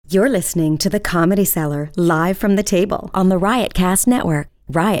You're listening to the Comedy Cellar live from the table on the Riotcast Network,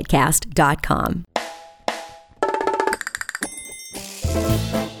 riotcast.com.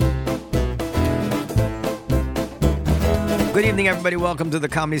 Good evening, everybody. Welcome to the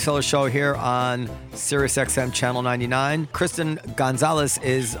Comedy Cellar show here on SiriusXM Channel 99. Kristen Gonzalez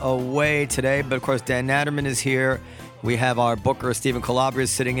is away today, but of course Dan Natterman is here. We have our booker, Stephen Calabria,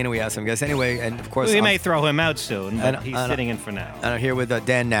 sitting in, and we have some guests anyway. And of course, we may throw him out soon, but he's sitting in for now. And I'm here with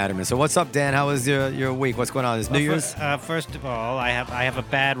Dan Natterman. So what's up, Dan? How was your week? What's going on? Is New Year's? First of all, I have a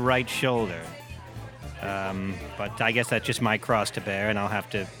bad right shoulder, but I guess that's just my cross to bear, and I'll have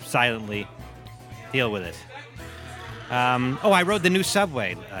to silently deal with it. I rode the new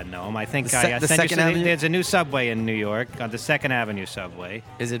subway, Noam. I think I the sent Second you Avenue? There's a new subway in New York, on the Second Avenue subway.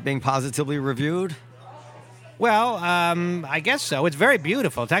 Is it being positively reviewed? Well, I guess so. It's very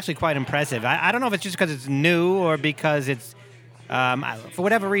beautiful. It's actually quite impressive. I don't know if it's just because it's new or because it's, for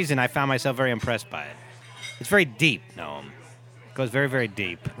whatever reason, I found myself very impressed by it. It's very deep, Noam. It goes very, very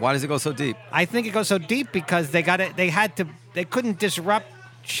deep. Why does it go so deep? I think it goes so deep because they couldn't disrupt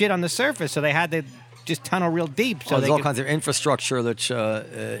shit on the surface, so they had to just tunnel real deep. So there's all kinds of infrastructure that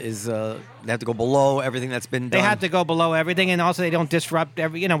they have to go below everything that's been done. They have to go below everything, and also they don't disrupt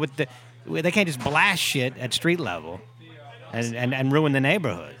they can't just blast shit at street level and ruin the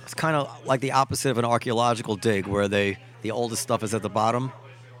neighborhood. It's kind of like the opposite of an archaeological dig where the oldest stuff is at the bottom.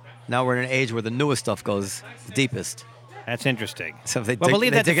 Now we're in an age where the newest stuff goes the deepest. That's interesting. So we'll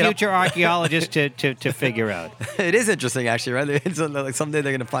leave that to future archaeologists to figure out. It is interesting, actually, right? It's like someday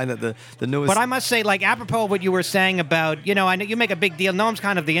they're going to find that the newest... But I must say, like, apropos of what you were saying about, I know you make a big deal. Noam's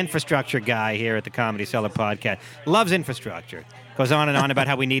kind of the infrastructure guy here at the Comedy Cellar podcast. Loves infrastructure. Goes on and on about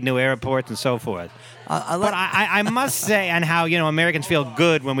how we need new airports and so forth. But I must say, and how, Americans feel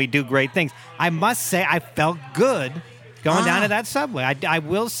good when we do great things. I must say I felt good going down to that subway. I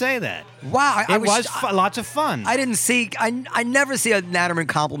will say that. Wow. It was lots of fun. I never see a Natterman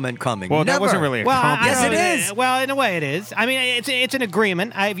compliment coming. Well, never. that wasn't really a compliment. Yes, it is. Well, in a way it is. I mean, it's an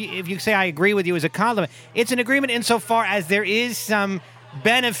agreement. If you say I agree with you as a compliment, it's an agreement insofar as there is some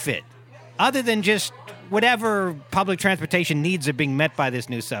benefit other than just whatever public transportation needs are being met by this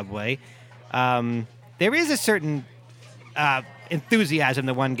new subway. There is a certain enthusiasm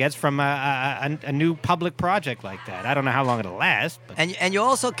that one gets from a new public project like that. I don't know how long it'll last. But. And you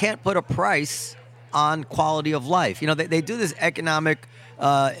also can't put a price on quality of life. They do this economic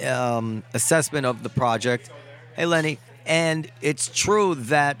assessment of the project. Hey, Lenny, and it's true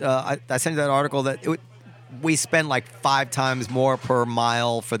that I sent you that article that we spend like 5 times more per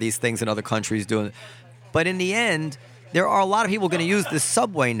mile for these things in other countries doing it. But in the end, there are a lot of people going to use this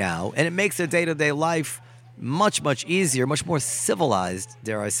subway now, and it makes their day-to-day life much, much easier, much more civilized,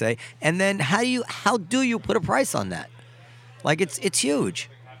 dare I say. And then how do you put a price on that? Like, it's huge.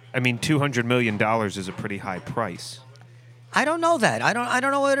 I mean, $200 million is a pretty high price. I don't know that. I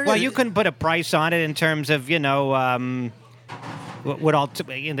don't know what it is. Well, you can put a price on it in terms of, there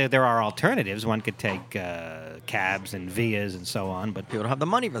are alternatives. One could take cabs and vias and so on, but people don't have the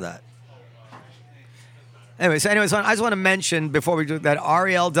money for that. Anyways, I just want to mention before we do that,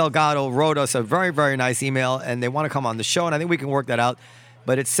 Ariel Delgado wrote us a very, very nice email, and they want to come on the show, and I think we can work that out.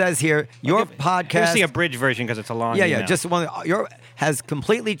 But it says here, your podcast... You'll see a bridge version because it's a long email. Yeah, just one. Has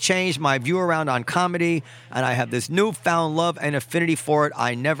completely changed my view around on comedy, and I have this newfound love and affinity for it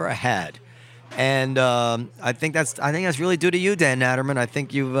I never had. And I think that's really due to you, Dan Natterman. I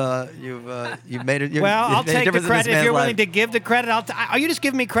think you've made it. I'll take the credit if you're willing to give the credit. Are you just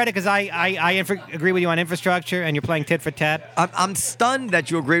giving me credit because I agree with you on infrastructure and you're playing tit for tat? I'm stunned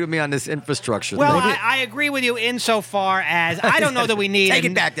that you agree with me on this infrastructure. Well, I agree with you insofar as I don't know that we need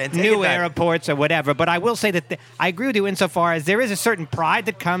new airports or whatever, but I will say that I agree with you insofar as there is a certain pride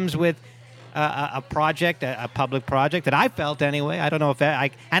that comes with a project, a public project that I felt anyway. I don't know if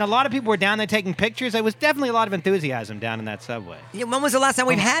and a lot of people were down there taking pictures. There was definitely a lot of enthusiasm down in that subway. Yeah, when was the last time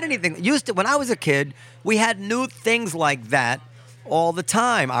we've had anything? When I was a kid, we had new things like that all the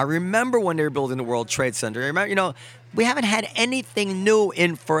time. I remember when they were building the World Trade Center. I remember, we haven't had anything new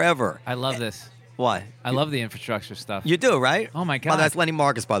in forever. I love this. Why? I love the infrastructure stuff. You do, right? Oh, my God. Oh, that's Lenny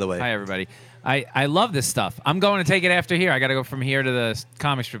Marcus, by the way. Hi, everybody. I love this stuff. I'm going to take it after here. I got to go from here to the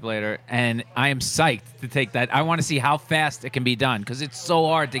comic strip later, and I am psyched to take that. I want to see how fast it can be done because it's so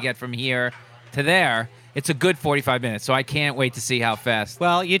hard to get from here to there. It's a good 45 minutes, so I can't wait to see how fast.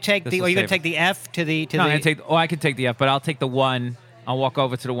 Well, you take are you going to take the F to the? No, I could take the F, but I'll take the 1. I'll walk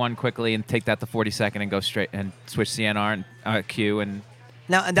over to the 1 quickly and take that to 42nd and go straight and switch CNR and Q and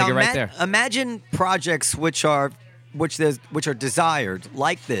take it right there. Imagine projects which are desired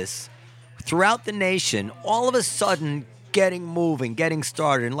like this throughout the nation, all of a sudden getting moving, getting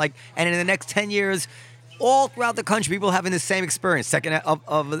started, and in the next 10 years, all throughout the country, people having the same experience.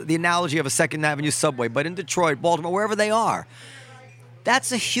 Of the analogy of a Second Avenue subway, but in Detroit, Baltimore, wherever they are.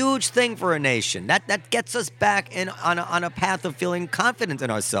 That's a huge thing for a nation. That gets us back on a path of feeling confident in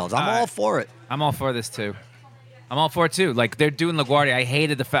ourselves. I'm all for it. I'm all for this too. I'm all for it too. Like they're doing LaGuardia. I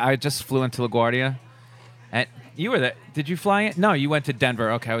hated the fact I just flew into LaGuardia, and you were there. Did you fly in? No, you went to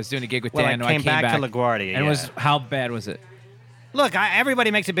Denver. Okay, I was doing a gig with Dan. I came back to LaGuardia. And how bad was it? Look,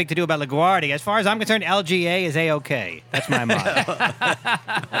 everybody makes a big to-do about LaGuardia. As far as I'm concerned, LGA is A-OK. That's my motto.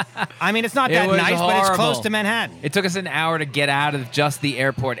 I mean, it's not that nice, but it's close to Manhattan. It took us an hour to get out of just the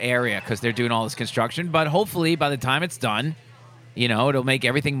airport area because they're doing all this construction. But hopefully, by the time it's done, it'll make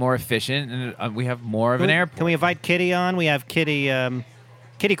everything more efficient, and we have more of an airport. Can we invite Kitty on? We have Kitty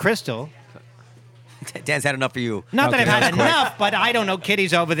Crystal. Dan's had enough of you. Not that I've had enough, but I don't know.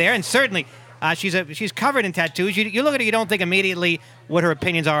 Kitty's over there, and certainly... she's covered in tattoos. You look at her, you don't think immediately what her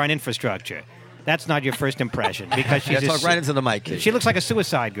opinions are on infrastructure. That's not your first impression because she's talk right into the mic. Kid. She looks like a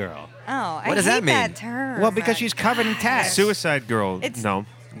suicide girl. Oh, what does that mean? That term. Well, because she's covered in tats. Suicide girl. No.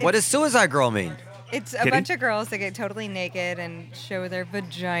 What does suicide girl mean? It's a bunch of girls that get totally naked and show their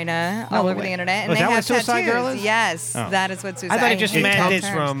vagina all over the internet, and Was they that have what suicide tattoos. girl is? Yes, Oh. that is what suicide. I thought it just meant it's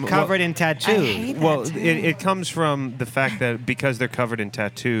from covered in tattoos. I hate that Well, too. it comes from the fact that because they're covered in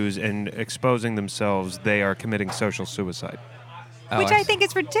tattoos and exposing themselves, they are committing social suicide. Which I think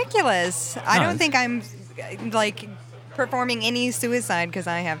is ridiculous. I don't think I'm performing any suicide because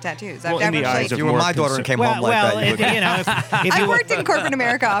I have tattoos. Well, in the eyes of you were my daughter and came home like that. If I worked in corporate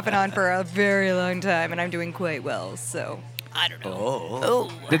America off and on for a very long time, and I'm doing quite well. So I don't know.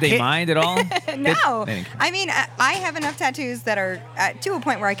 Did they mind at all? No. I mean, I have enough tattoos that are to a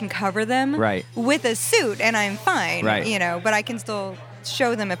point where I can cover them with a suit, and I'm fine. Right. But I can still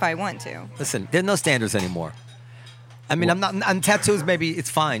show them if I want to. Listen, there are no standards anymore. I mean, I'm not on tattoos. Maybe it's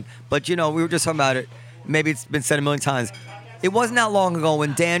fine, but we were just talking about it. Maybe it's been said a million times. It wasn't that long ago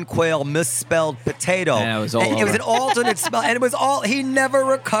when Dan Quayle misspelled potato. Yeah, it was all over. It was an alternate spell, and it was all. He never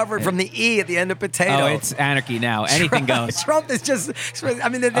recovered from the E at the end of potato. Oh, it's anarchy now. Anything goes. Trump is just. I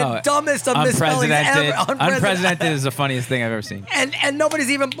mean, the dumbest of misspellings ever. Unprecedented is the funniest thing I've ever seen. And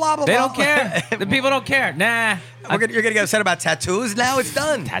nobody's even blah blah. They blah. don't care. The people don't care. Nah. You're gonna get upset about tattoos. Now it's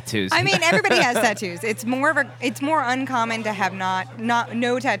done. Tattoos. I mean, everybody has tattoos. It's more uncommon to have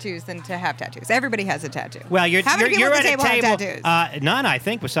no tattoos than to have tattoos. Everybody has a tattoo. Well, you're How many people at at the a table table. have tattoos? None, I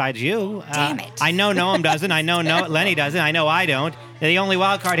think, besides you. Damn it. I know Noam doesn't. I know Lenny doesn't. I know I don't. The only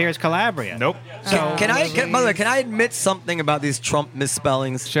wild card here is Calabria. Nope. So By the way, can I admit something about these Trump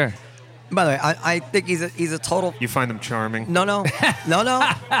misspellings? Sure. By the way, I think he's a total. You find them charming. No.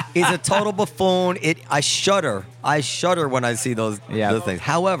 He's a total buffoon. I shudder. When I see those things.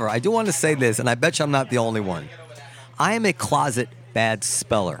 However, I do want to say this, and I bet you I'm not the only one. I am a closet bad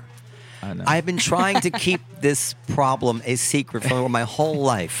speller. I know. I've been trying to keep this problem a secret for my whole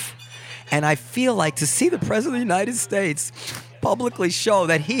life. And I feel like to see the President of the United States publicly show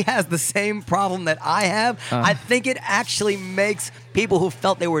that he has the same problem that I have, I think it actually makes people who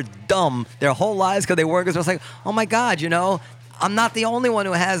felt they were dumb their whole lives because they weren't, because it's like, oh my God, I'm not the only one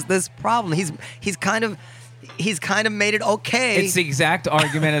who has this problem. He's kind of made it okay. It's the exact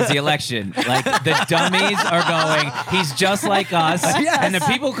argument as the election. Like, the dummies are going, he's just like us. Yes. And the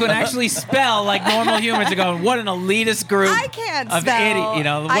people who can actually spell like normal humans are going, what an elitist group I can't of spell.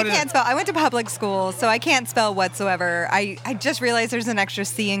 I idiot. can't spell. I went to public school, so I can't spell whatsoever. I just realized there's an extra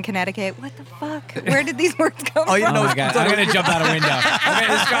C in Connecticut. What the fuck? Where did these words come from? Oh my God. I'm going to jump out a window.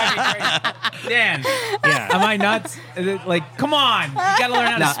 This drives me crazy. Dan, am I nuts? Like, come on. You got to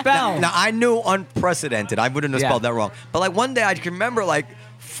learn how to spell. Now, I knew unprecidented. I wouldn't have spelled that wrong. But like one day I can remember like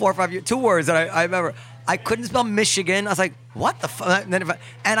 4 or 5 years, 2 words that I remember. I couldn't spell Michigan. I was like, what the fuck? I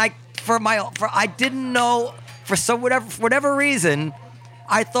didn't know for whatever reason,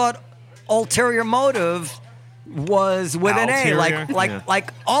 I thought ulterior motive was with an A,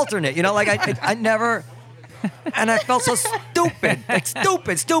 like alternate. I never. And I felt so stupid,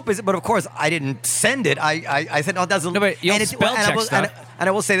 stupid. But of course, I didn't send it. I said, no, it doesn't. No, but you'll spell check stuff. And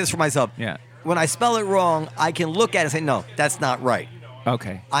I will say this for myself. Yeah. When I spell it wrong, I can look at it and say, no, that's not right.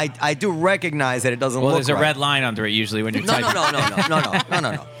 Okay. I do recognize that it doesn't look right. Well, there's a red line under it usually when you're typing.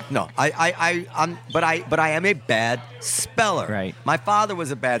 No. But I am a bad speller. Right. My father was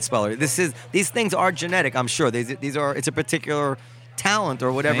a bad speller. These things are genetic, I'm sure. It's a particular talent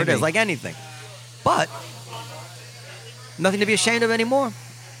or whatever it is, like anything. But nothing to be ashamed of anymore.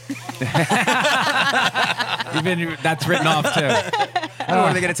 That's written off too.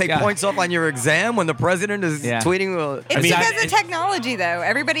 Are they going to take points off on your exam when the president is tweeting? It's because of technology, though.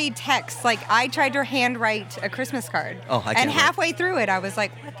 Everybody texts. Like, I tried to handwrite a Christmas card. Oh, I can't And halfway through it, I was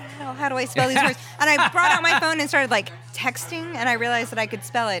like, what the hell? How do I spell these words? And I brought out my phone and started, like, texting, and I realized that I could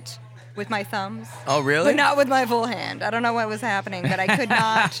spell it with my thumbs. Oh, really? But not with my full hand. I don't know what was happening, but I could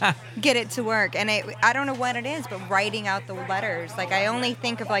not get it to work. And I don't know what it is, but writing out the letters. Like, I only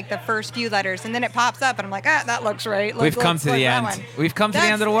think of, like, the first few letters, and then it pops up, and I'm like, that looks right. We've come to the end. We've come to the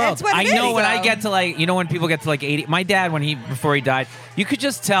end of the world. That's what I it know is, when though. I get to, like, you know, when people get to, like, 80. My dad, before he died, you could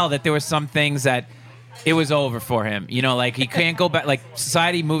just tell that there were some things that it was over for him. You know, like, he can't go back. Like,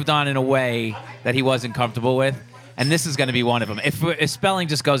 society moved on in a way that he wasn't comfortable with, and this is going to be one of them. If spelling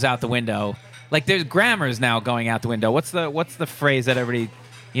just goes out the window. Like, there's grammars now going out the window. What's the phrase that everybody,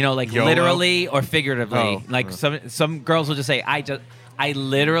 you know, like YOLO? Literally or figuratively? Oh. Like some girls will just say, I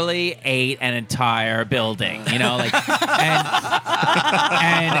literally ate an entire building, you know, like,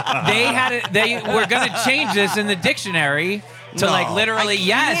 and they were gonna change this in the dictionary to like literally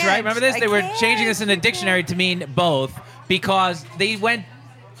yes, right? Remember this? They were changing this in the dictionary to mean both because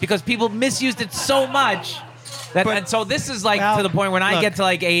people misused it so much. And so this is like to the point when I get to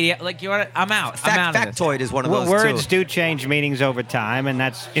like 80, like I'm out. I'm out of this. Factoid is one of those Words too. do change meanings over time, and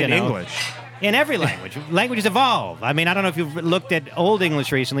that's In English. In every language, languages evolve. I mean, I don't know if you've looked at Old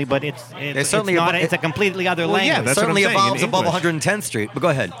English recently, but it's a completely other language. yeah, It that's what certainly I'm saying, evolves in above English. 110th Street. But go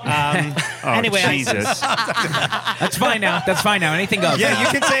ahead. Anyway, Jesus. That's fine now. That's fine now. Anything goes. Yeah, you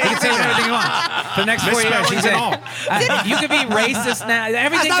can say anything you want. For the next 4 years, you Misspellings and all. You could be racist now.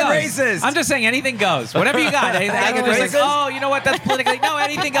 Everything That's not goes. racist. I'm just saying anything goes. Whatever you got. I could just like, oh, you know what? That's politically. No,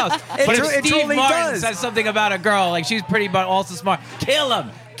 anything goes. But if it Steve truly Martin does. says something about a girl, like she's pretty but also smart, kill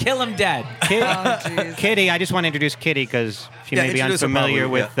him. Kill him dead. Kitty, I just want to introduce Kitty because she may be introduce her unfamiliar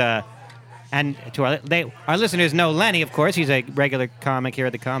probably, with. And to our listeners know Lenny, of course. He's a regular comic here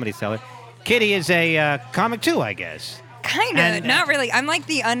at the Comedy Cellar. Kitty is a comic too, I guess. Kind of, not really. I'm like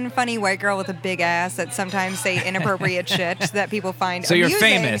the unfunny white girl with a big ass that sometimes say inappropriate shit that people find So you're amusing.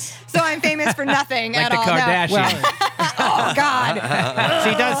 famous. So I'm famous for nothing Like at the all. No. Kardashians. Oh, God.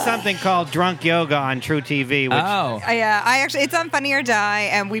 She does something called Drunk Yoga on True TV, which Yeah, it's on Funny or Die,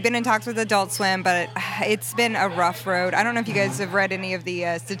 and we've been in talks with Adult Swim, but it's been a rough road. I don't know if you guys have read any of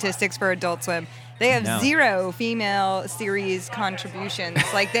the statistics for Adult Swim. They have 0 female series contributions.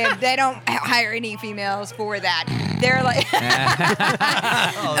 Like they don't hire any females for that. They're like,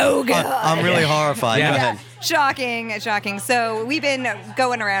 oh God, I'm really horrified. Yeah. Go ahead. Shocking. So we've been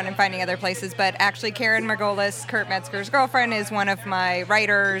going around and finding other places, but actually Karen Margolis, Kurt Metzger's girlfriend, is one of my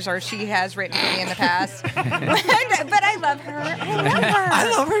writers, or she has written for me in the past. But I love her. I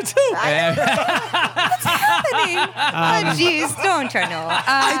love her too. What's happening? Oh, jeez, don't try no.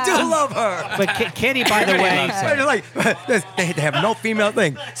 I do love her. But Kitty, by the way, They have no female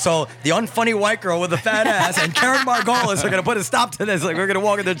thing. So the unfunny white girl with a fat ass and Karen Margolis are going to put a stop to this. Like, we're going to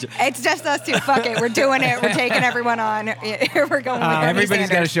walk in the... It's just us two. Fuck it. We're doing it. We're taking everyone on. We're going with everybody's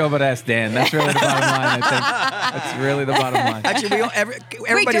got to show up at us, Dan. That's really the bottom line, I think. That's really the bottom line. Actually,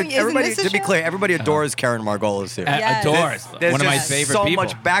 everybody to be clear, everybody adores Karen Margolis here. Yes. Adores. There's One of my just favorite so people.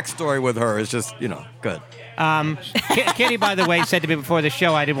 much backstory with her. It's just, good. Kitty, by the way, said to me before the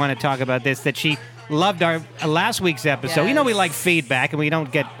show, I did want to talk about this, that she loved our last week's episode. Yes. You know we like feedback, and we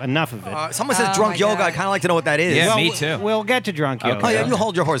don't get enough of it. Someone says Oh, drunk my yoga. God. I kind of like to know what that is. Yeah, Well, me too. We'll get to drunk yoga. Oh, yeah, you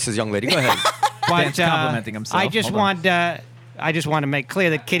hold your horses, young lady. Go ahead. Dan's complimenting himself. I just Hold on. want to make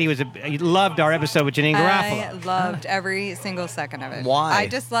clear that Kitty loved our episode with Janine I Garofalo. loved every single second of it. Why? I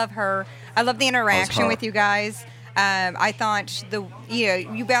just love her. I love the interaction her. with you guys. I thought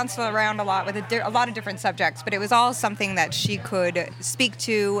you bounced around a lot with a lot of different subjects, but it was all something that she could speak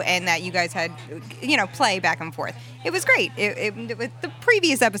to, and that you guys had, play back and forth. It was great. With the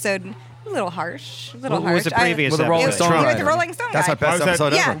previous episode, a little harsh. What was the previous With the Rolling episode? Stone With writer. the Rolling Stone That's guy. our best Why was that-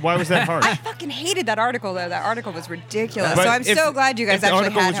 episode Yeah. ever. Why was that harsh? I fucking hated that article, though. That article was ridiculous. But So I'm if- so glad you guys if the actually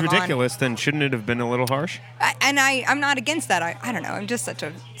article had was him ridiculous, then shouldn't it have been a little harsh? on. I'm not against that. I don't know. I'm just such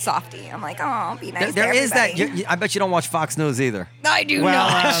a softie. I'm like, oh, I'll be nice There to is that. everybody. I bet you don't watch Fox News either. I do Well,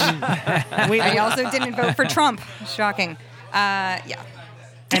 not. we I also didn't vote for Trump. Shocking. Yeah.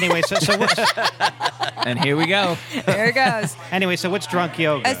 anyway. So what's, And here we go. There it goes. anyway, so what's drunk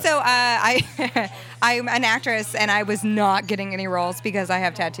yoga? I'm an actress, and I was not getting any roles because I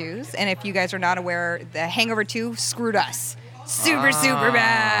have tattoos. And if you guys are not aware, The Hangover 2 screwed us. Super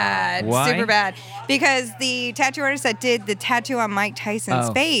bad. Why? Super bad. Because the tattoo artist that did the tattoo on Mike Tyson's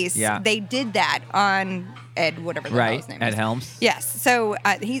Oh, face, yeah. they did that on Ed, whatever the hell Right. his name Ed is. Helms. Yes. So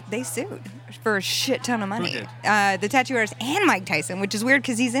they sued for a shit ton of money. did? The tattoo artist and Mike Tyson, which is weird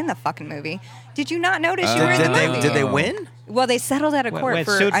because he's in the fucking movie. Did you not notice you were in the movie? Did they win? Well, they settled out of court Wait,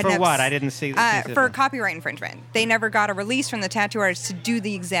 for sued for what? I didn't see. for copyright infringement. They never got a release from the tattoo artist to do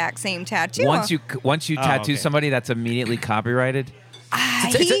the exact same tattoo. Once you tattoo okay. somebody, that's immediately copyrighted.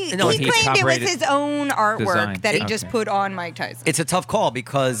 He no, claimed it was copyrighted his own artwork design. that he just put on Mike Tyson. It's a tough call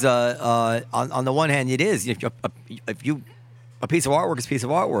because on the one hand, it is if you a piece of artwork is a piece of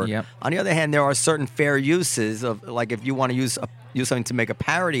artwork. Yep. On the other hand, there are certain fair uses of, like, if you want to use something to make a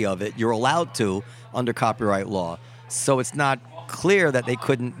parody of it, you're allowed to under copyright law. So it's not clear that they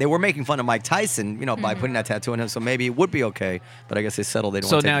couldn't. They were making fun of Mike Tyson, by putting that tattoo on him. So maybe it would be okay. But I guess they settled. They don't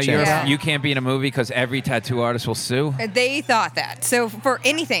So want to now take a chance. you can't be in a movie because every tattoo artist will sue. They thought that. So for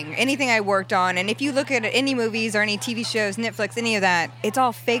anything I worked on, and if you look at any movies or any TV shows, Netflix, any of that, it's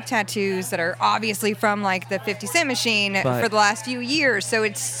all fake tattoos that are obviously from like the 50 Cent Machine But- for the last few years. So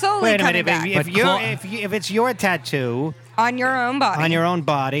it's slowly Wait a coming minute. back. If it's your tattoo On your own body. on your own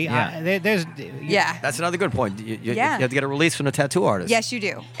body, Yeah. there's Yeah. That's another good point. You Yeah. have to get a release from the tattoo artist. Yes, you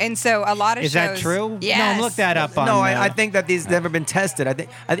do. And so a lot of Is shows. that true? Yes. No, look that up on. No, I think that these never been tested. I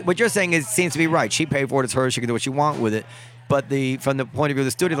think what you're saying seems to be right. She paid for it; it's hers. She can do what she want with it. But from the point of view of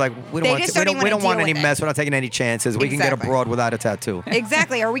the studio, like we They don't just want, don't we even don't want wanna any deal with mess. it. We're not taking any chances. We can get Exactly. abroad without a tattoo.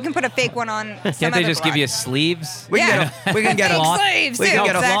 Exactly. Or we can put a fake one on. Can't they just give you sleeves? We can get a Fake cloth. sleeves, We too. can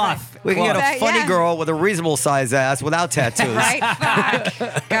get a Exactly. cloth. We can get a Cloth. funny Yeah. girl with a reasonable size ass without tattoos. Right?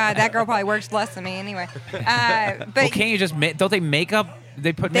 Fuck. God, that girl probably works less than me anyway. But Well, can't you just don't they make up?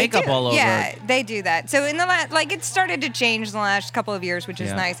 They put they makeup do. all over. Yeah, they do that. So in the it started to change in the last couple of years, which is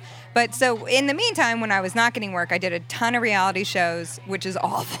Yeah. nice. But so in the meantime, when I was not getting work, I did a ton of reality shows, which is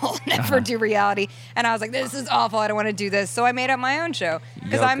awful. Never do reality. And I was like, this is awful. I don't want to do this. So I made up my own show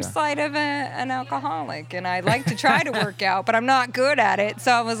because I'm Yoga. slight of an alcoholic, and I like to try to work out, but I'm not good at it.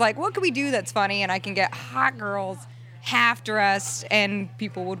 So I was like, what can we do that's funny, and I can get hot girls half dressed, and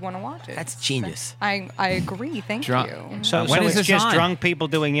people would want to watch it. That's genius. I agree. Thank Drunk. you. So, When so is it's this just on? drunk people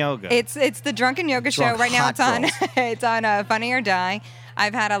doing yoga. It's the Drunken Yoga Show. Drunk Right now hot it's on girls. it's on Funny or Die.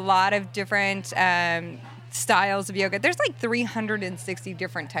 I've had a lot of different styles of yoga. There's like 360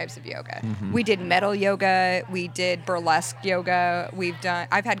 different types of yoga. We did metal yoga. We did burlesque yoga.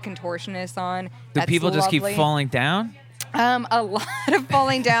 I've had contortionists on. Do That's people just keep lovely. falling down? A lot of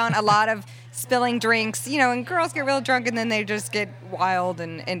falling down, a lot of spilling drinks, and girls get real drunk and then they just get wild,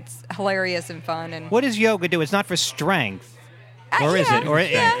 and it's hilarious and fun. And What does yoga do? It's not for strength. Or is it? Or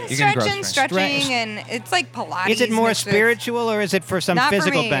yeah, You can grow stretching, strength. stretching, and it's like Pilates. Is it more mixed with- spiritual or is it for some Not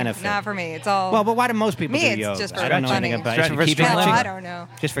physical for me. benefit? Not for me. It's all. Well, but why do most people Me, do it's yoga? just for I don't know funny. anything about Stretching it. for keeping Hell, Stretching. I don't know.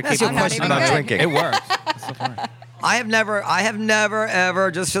 Just for That's keeping your I'm not question even about good. drinking. It works. It's so funny. I have never,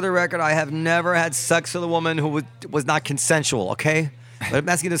 ever, just for the record, I have never had sex with a woman who was not consensual, okay? But I'm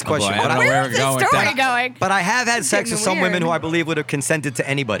asking this question. boy, I but don't know where Where's we're this going with story that. going? But I have had sex getting with some weird. women who I believe would have consented to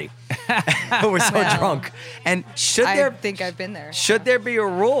anybody who were so Well, drunk. And should I there think I've been there. should there be a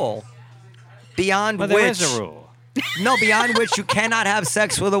rule beyond Well, which there is a rule. No, beyond which you cannot have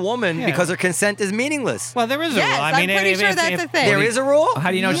sex with a woman Yeah. because her consent is meaningless. Well, there is a Yes, rule. I mean, I'm pretty if- sure if- that's if- a thing. There is a rule?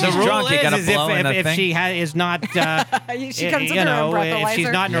 How do you know she's The rule drunk? You is, gotta is blow in the if thing. she is not, She comes with her own if she's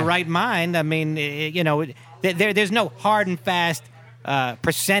breathalyzer. not in her right mind. I mean, there's no hard and fast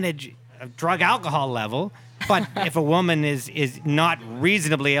percentage of drug alcohol level. But if a woman is not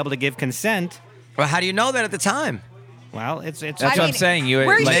reasonably able to give consent, Well, how do you know that at the time? well, it's That's what I'm saying. You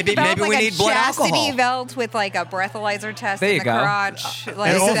where like- should develop, maybe we like need a blood chastity alcohol. belt with like a breathalyzer test There in you the go. crotch.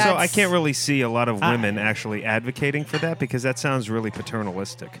 Like, And also, that's- I can't really see a lot of women actually advocating for that because that sounds really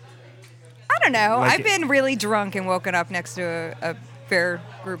paternalistic. I don't know. Like- I've been really drunk and woken up next to a fair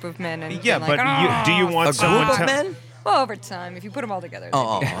group of men. And Yeah, been but like, do you want A someone group of to- men? Well, over time, if you put them all together.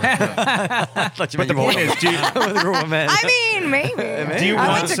 Oh. But the point is, do you, With a group of men. I mean, maybe. do you I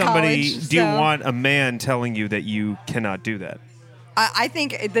want went to somebody? college, do you so- want a man telling you that you cannot do that? I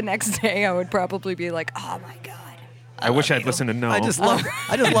think the next day I would probably be like, oh my God. I wish I'd listened to no. I just love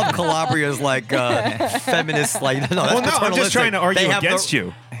Calabria's feminist no. That's Well, no, I'm just paternalistic. trying to argue They have against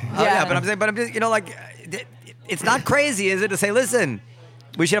you. Oh, yeah, Yeah. but I'm just it's not crazy, is it, to say, listen,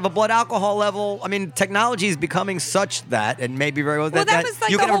 we should have a blood alcohol level. I mean, technology is becoming such that, and maybe very well, Well, that was like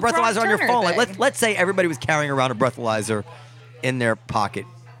you the can have a whole breathalyzer on your Brock phone. Turner Like thing. let's say everybody was carrying around a breathalyzer in their pocket,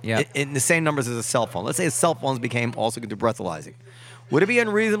 Yeah. in the same numbers as a cell phone. Let's say cell phones became also good to breathalyzing. Would it be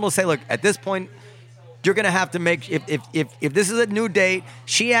unreasonable to say, look, at this point, you're going to have to make if this is a new date,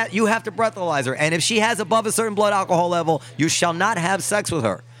 you have to breathalyze her, and if she has above a certain blood alcohol level, you shall not have sex with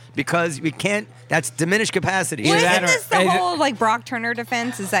her. because we can't. That's diminished capacity. Well, that isn't or- this the whole like Brock Turner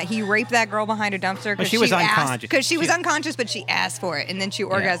defense? Is that he raped that girl behind a dumpster because she was unconscious. Because she was unconscious, but she asked for it, and then she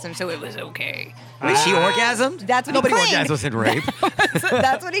orgasmed, so it was okay. Wait, she orgasmed? That's what Nobody he claimed. orgasms in rape.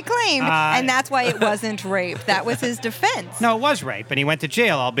 That's what he claimed, and that's why it wasn't rape. That was his defense. No, it was rape, and he went to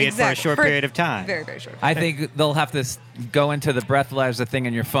jail, albeit for a short period of time. Very, very short. I think they'll have to go into the breathalyzer thing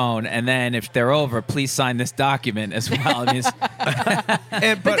on your phone, and then if they're over, please sign this document as well. I mean,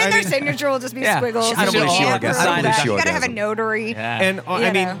 But then their signature will just be Yeah. squiggles. I don't believe she You orgasmed. can't I don't believe prove that. she You gotta have a orgasmed. notary. yeah. And I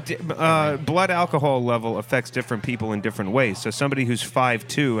You mean, blood alcohol level affects different people in different ways. So somebody who's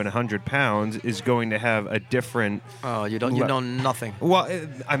 5'2" and 100 pounds is going to have a different. Oh, you know nothing. Well,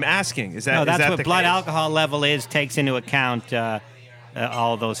 I'm asking. Is that No, is that's that what the blood case? alcohol level is. Takes into account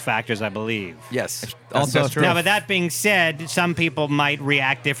all those factors, I believe. Yes. Also that's true. Now, but that being said, some people might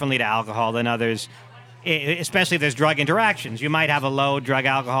react differently to alcohol than others, especially if there's drug interactions. You might have a low drug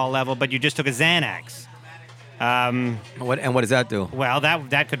alcohol level, but you just took a Xanax. What does that do? Well,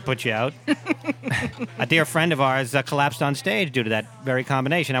 that could put you out. A dear friend of ours collapsed on stage due to that very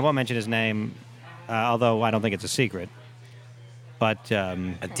combination. I won't mention his name, although I don't think it's a secret. But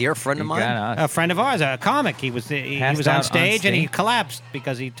A dear friend of mine. a friend of ours, a comic, he was Passed on out on stage and he stage? collapsed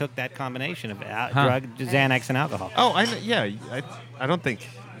because he took that combination of drug, Xanax, and alcohol. Oh, I don't think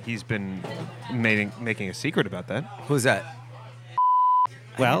he's been making a secret about that. Who's that?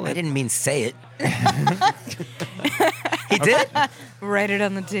 Well, I didn't mean say it. He did? Write it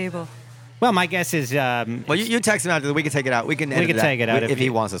on the table. well, my guess is Well, you text him out. We can take it out. We can edit can that take it out if if he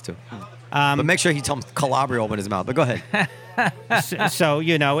you- wants us to. But make sure he tells Calabria open his mouth. But go ahead. so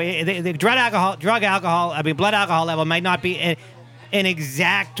you know the blood alcohol level might not be an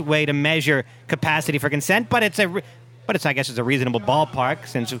exact way to measure capacity for consent, but it's I guess it's a reasonable ballpark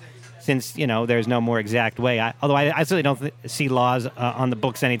since you know there's no more exact way. Although I certainly don't see laws on the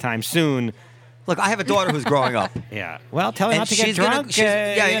books anytime soon. Look, I have a daughter who's growing up. Yeah. Well, tell her not to get she's drunk. I'm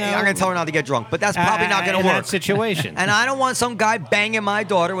going to tell her not to get drunk. But that's probably not going in to work. that situation. And I don't want some guy banging my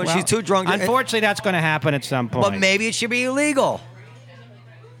daughter when Well, she's too drunk. Unfortunately, that's going to happen at some point. But maybe it should be illegal.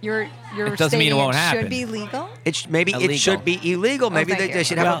 You're It doesn't mean it stating won't it happen. should be legal? Maybe Illegal. it should be illegal. Maybe thank they you.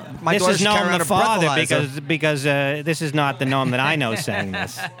 should Well, have my this daughter is should carry Noam around the a father breathalyzer. because this is not the Noam that I know saying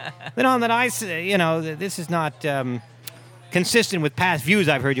this. The Noam that I say, this is not consistent with past views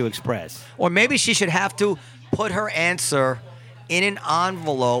I've heard you express. Or maybe she should have to put her answer in an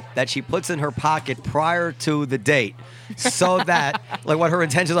envelope that she puts in her pocket prior to the date, so that like what her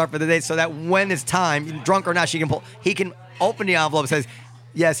intentions are for the date, so that when it's time, drunk or not, he can open the envelope and says,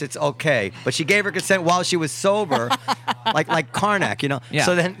 yes, it's okay. But she gave her consent while she was sober, like Karnak, Yeah.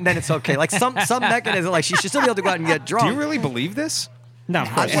 So then it's okay. Like some mechanism, like she should still be able to go out and get drunk. Do you really believe this? No, of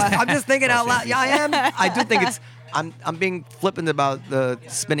course not. I'm just thinking out loud. Yeah, I am. I do think it's. I'm being flippant about the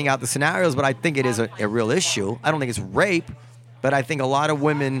spinning out the scenarios, but I think it is a real issue. I don't think it's rape, but I think a lot of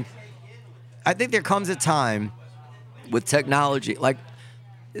women. I think there comes a time with technology. Like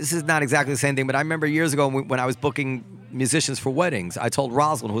this is not exactly the same thing, but I remember years ago when I was booking musicians for weddings, I told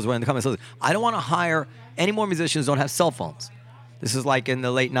Rosalind, who was running the company, I don't want to hire any more musicians who don't have cell phones. This is like in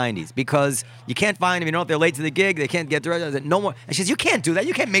the late 90s because you can't find them. You know, if they're late to the gig, they can't get there. No more. And she says, you can't do that.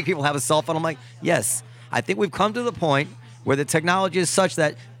 You can't make people have a cell phone. I'm like, yes. I think we've come to the point where the technology is such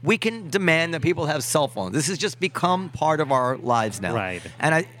that we can demand that people have cell phones. This has just become part of our lives now. Right.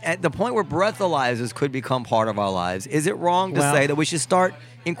 And at the point where breathalyzers could become part of our lives, is it wrong to Well- say that we should start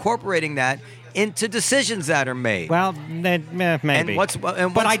incorporating that into decisions that are made? Well, maybe.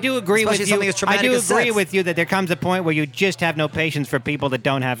 But I do agree with you. Something as I traumatic do as agree sex. with you that there comes a point where you just have no patience for people that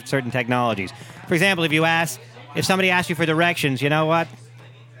don't have certain technologies. For example, if somebody asks you for directions, you know what?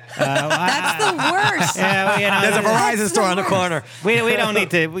 That's the worst. Yeah, There's a Verizon That's store the on the worst. corner. we don't need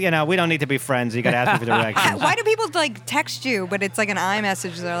to. We don't need to be friends. You got to ask me for directions. Why do people like text you, but it's like an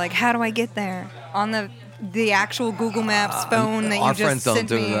iMessage? They're like, "How do I get there?" On the actual Google Maps phone that our you friends just don't sent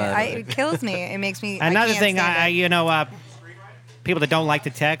do me. that. It kills me. It makes me. Another I can't thing, stand it. People that don't like to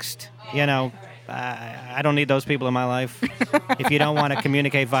text, I don't need those people in my life. If you don't want to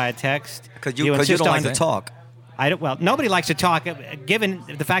communicate via text, Because you insist don't like on to talk. Well, nobody likes to talk, given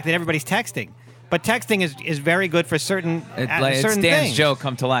the fact that everybody's texting. But texting is very good for certain It's certain Stan's things. joke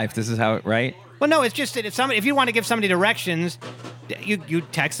come to life. This is how it, right? Well, no, it's just that if you want to give somebody directions, you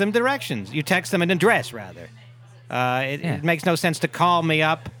text them directions. You text them an address, rather. It makes no sense to call me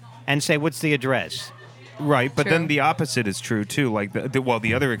up and say, what's the address? Right, but True. then the opposite is true too. Like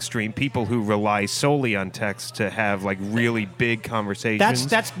the other extreme, people who rely solely on text to have like really big conversations.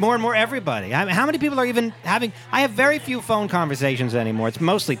 That's more and more everybody. I mean, how many people are even having... I have very few phone conversations anymore. It's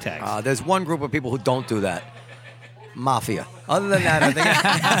mostly text. There's one group of people who don't do that. Mafia. Other than that, I think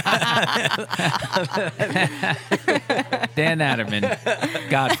Dan Natterman,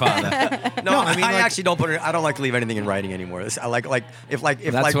 Godfather. no. I actually don't put it. I don't like to leave anything in writing anymore. I like if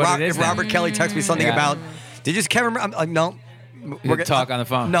That's what it is if now. Robert Kelly texts me something Yeah. about, did you just Kevin? I'm like, no. You talk on the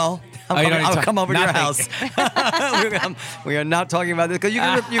phone. No. You don't I'll talk- come over to your nothing. house. we are not talking about this because you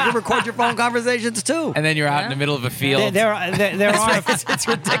can record your phone conversations too. And then you're out in the middle of a field. There are It's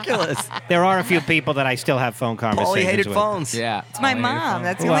ridiculous. there are a few people that I still have phone conversations Paulie hated with. phones. Yeah. It's my mom.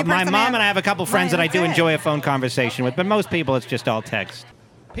 That's the Well, only my person mom and I have a couple friends that I do That's it. enjoy a phone conversation with, but most people it's just all text.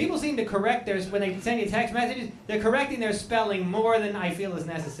 People seem to correct when they send you text messages, they're correcting their spelling more than I feel is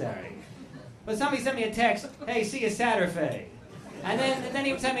necessary. But somebody sent me a text, hey, see you Saturday. And then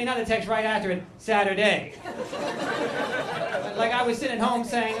he sent me another text right after it, Saturday. Like I was sitting at home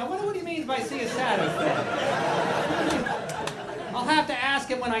saying, I wonder what he means by see you Saturday. I'll have to ask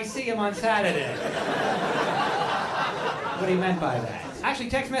him when I see him on Saturday. What he meant by that. Actually,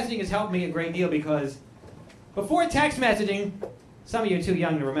 text messaging has helped me a great deal because before text messaging, some of you are too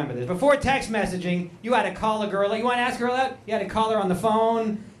young to remember this. Before text messaging, you had to call a girl. You want to ask a girl out? You had to call her on the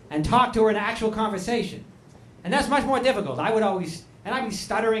phone and talk to her in an actual conversation. And that's much more difficult. I'd be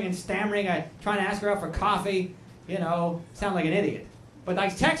stuttering and stammering, trying to ask her out for coffee, sound like an idiot. But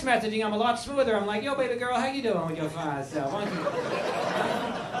like text messaging, I'm a lot smoother. I'm like, yo, baby girl, how you doing with your fine self? Why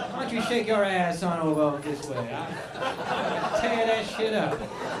don't you shake your ass on over this way? I'll tear that shit up.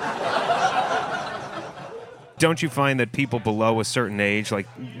 Don't you find that people below a certain age, like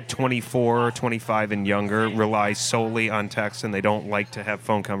 24, 25 and younger, rely solely on text and they don't like to have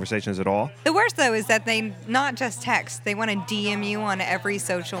phone conversations at all? The worst, though, is that they not just text. They want to DM you on every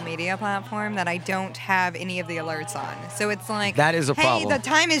social media platform that I don't have any of the alerts on. So it's like, That is a hey, problem. the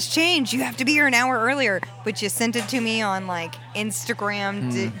time has changed. You have to be here an hour earlier. But you sent it to me on, like,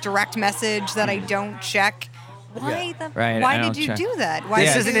 Instagram direct message that I don't check. Why Right, Why I don't did you check. do that? Why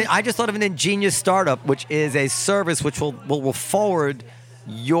This did is you- I just thought of an ingenious startup, which is a service which will forward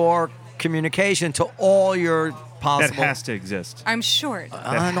your communication to all your That possible. has to exist. I'm sure. That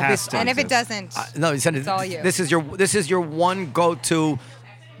don't be- has to And if it exist. doesn't, No, it's all you. This is your one go-to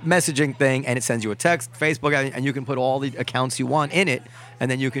messaging thing, and it sends you a text, Facebook, and you can put all the accounts you want in it, and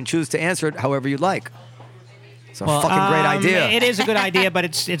then you can choose to answer it however you like. It's a fucking great idea. It is a good idea, but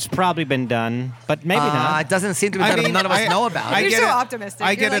it's probably been done. But maybe not. It doesn't seem to be I done. mean, None of us know about it. You're so optimistic.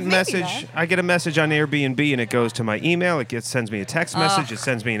 I You're get like, a maybe message. not. I get a message on Airbnb, and it goes to my email. It sends me a text message. It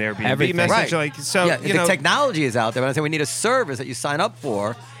sends me an Airbnb Everything. message. Right. So the technology is out there, but I say we need a service that you sign up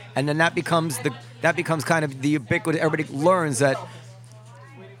for, and then that becomes kind of the ubiquity. Everybody learns that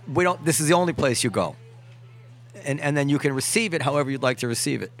this is the only place you go, and then you can receive it however you'd like to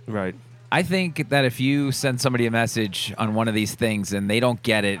receive it. right. I think that if you send somebody a message on one of these things and they don't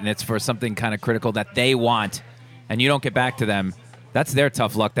get it and it's for something kind of critical that they want and you don't get back to them, that's their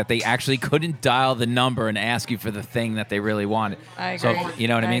tough luck that they actually couldn't dial the number and ask you for the thing that they really wanted. I So, agree. you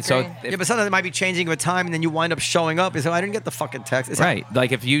know what I I mean? So, agree. if, Yeah, but sometimes it might be changing of a time, and then you wind up showing up and say, "I didn't get the fucking text." It's like, right.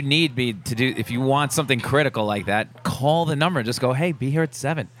 Like if you need me to do, if you want something critical like that, call the number and just go, hey, be here at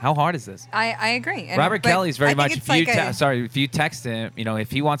 7. How hard is this? I agree. And- Robert but Kelly's very I think much, it's if you, like if you text him,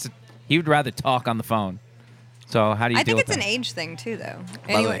 if he wants to, he would rather talk on the phone. So how do you I deal think with it's that? an age thing too, though.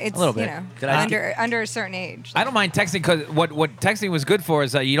 the Anyway, way, it's a little bit. Did I- under a certain age. I don't mind texting because what texting was good for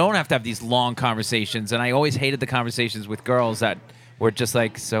is that you don't have to have these long conversations. And I always hated the conversations with girls that were just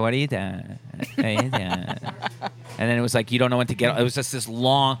like, so what are you doing? What are you doing? And then it was like, you don't know when to get. It was just this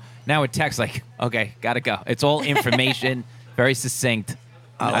long. Now with text, like, okay, gotta go. It's all information, very succinct.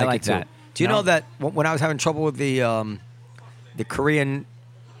 I like it too. that. Do you know that when I was having trouble with the Korean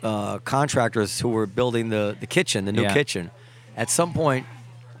contractors who were building the kitchen, the new Yeah. kitchen, at some point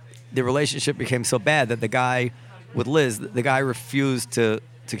the relationship became so bad that the guy with Liz, the guy refused to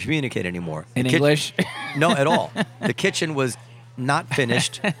communicate anymore. In The English? No, at all. The kitchen was not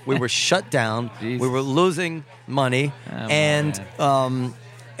finished. We were shut down. Jesus. We were losing money, Oh, my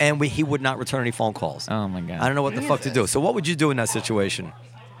and he would not return any phone calls. Oh, my God. I don't know what the fuck to do. So what would you do in that situation?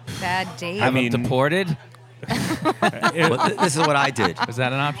 Bad date. Have mean- them deported? Well, this is what I did. Was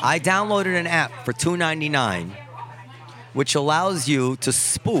that an option? I downloaded an app for $2.99, which allows you to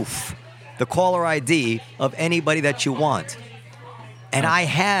spoof the caller ID of anybody that you want. And I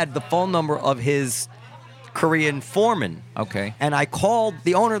had the phone number of his Korean foreman. Okay. And I called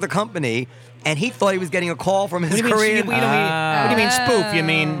the owner of the company, and he thought he was getting a call from his What do you mean, Korean. what do you mean spoof? You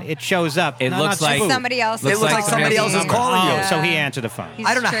mean it shows up? It No, looks not like- spoof. somebody else. It looks like somebody else is calling Oh, you. so he answered the phone. He's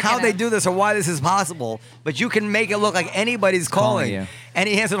I don't know tricking how they him. do this or why this is possible, but you can make it look like anybody's calling. you. And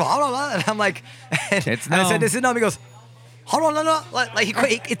he answered, and I'm like, and It's I no. said, this is no. He goes, hold on, no. Like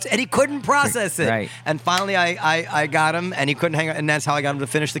he couldn't process it. Right. And finally, I got him, and he couldn't hang. And that's how I got him to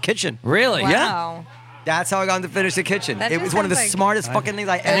finish the kitchen. Really? Wow. That's how I got him to finish the kitchen. That It just was one of the sounds like- smartest fucking things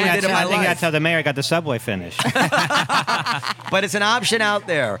I ever did in my I think life. that's how the mayor got the subway finished. But it's an option out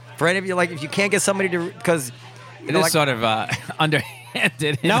there for any of you. Like, if you can't get somebody to, because It is sort of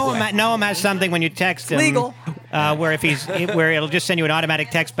underhanded. in a way. Noam has something when you text him. Legal. Where it'll just send you an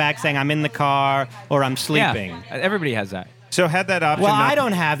automatic text back saying I'm in the car or I'm sleeping. Yeah, everybody has that. So had that option. Well, not- I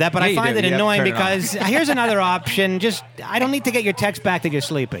don't have that, but Yeah, I you find do. it You have to annoying turn it on. because here's another option. Just I don't need to get your text back that you're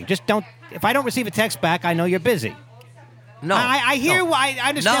sleeping. Just don't. If I don't receive a text back, I know you're busy. no. I hear no. why. I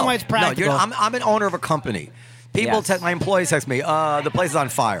understand No, why it's practical. No, I'm an owner of a company. People Yes. text my employees text me, the place is on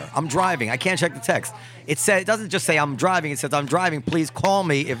fire. I'm driving. I can't check the text. It doesn't just say I'm driving. It says I'm driving. Please call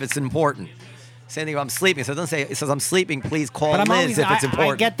me if it's important. Same thing if I'm sleeping. So it doesn't say. It says I'm sleeping. Please call But I'm Liz always, if it's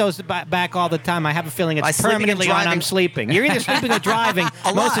important. I get those back all the time. I have a feeling By it's sleeping and permanently on driving- I'm sleeping. You're either sleeping or driving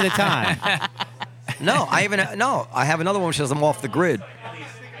most of the time. No, I have another one which says I'm off the grid.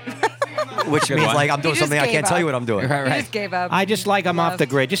 Which means one. like I'm You doing just something I gave can't tell up. you what I'm doing. Right, You right. just gave up. I just like I'm off Love. the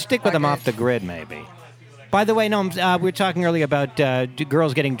grid. Just stick with them Okay. off the grid, maybe. By the way, no, we were talking earlier about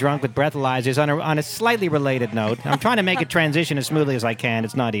girls getting drunk with breathalyzers. On a slightly related note, I'm trying to make it transition as smoothly as I can.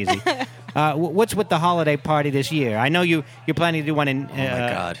 It's not easy. What's with the holiday party this year? I know you're planning to do one in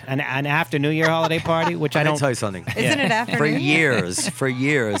God. an after New Year holiday party, which I Let me don't. tell you something. Isn't it after For New Year?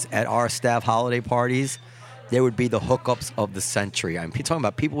 years at our staff holiday parties, there would be the hookups of the century. I'm talking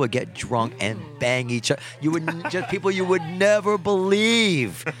about people would get drunk and bang each other. You would just people you would never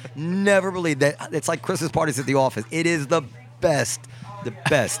believe that. It's like Christmas parties at the office. It is the best.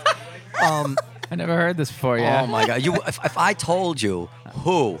 I never heard this before. Yeah. Oh my God! If I told you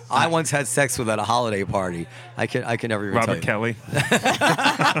who I once had sex with at a holiday party, I can never even tell Robert you. Kelly.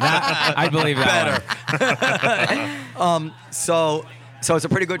 I believe that. Better. So it's a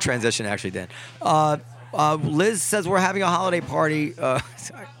pretty good transition, actually, Dan. Liz says we're having a holiday party,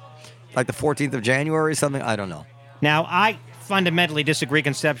 like the 14th of January or something. I don't know. Now, I fundamentally disagree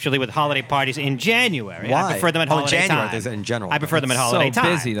conceptually with holiday parties in January. Why? I prefer them at Oh, holiday January, time. there's in general. I prefer them at So holiday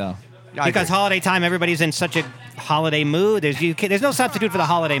time. busy though. I Because agree. holiday time, everybody's in such a holiday mood. There's no substitute for the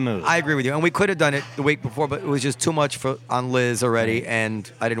holiday mood. I agree with you, and we could have done it the week before, but it was just too much on Liz already,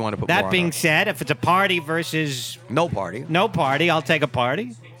 and I didn't want to put more That on being her. said, if it's a party versus No party. no party, I'll take a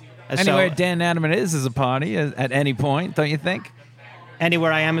party. Anywhere So, Dan Adamant is a party at any point, don't you think?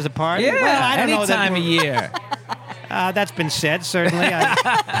 anywhere I am is a party. Yeah, well, I don't any know that time of year. That's been said, certainly.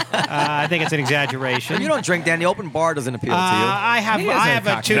 I think it's an exaggeration. You don't drink, Dan. The open bar doesn't appeal to you. I have He is I a have a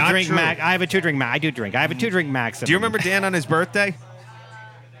cocktail. 2-drink Not max. true. I have a 2-drink max. I do drink. I have a 2-drink maximum. Do you remember Dan on his birthday?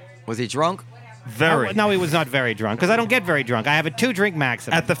 Was he drunk? Very. No, he was not very drunk because I don't get very drunk. I have a 2-drink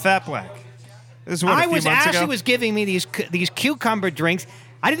maximum. At the Fat Black. This is what, a I few was months Ashley ago? was giving me these cucumber drinks.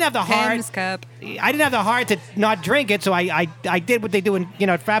 I didn't have the heart. Tim's cup. I didn't have the heart to not drink it, so I did what they do in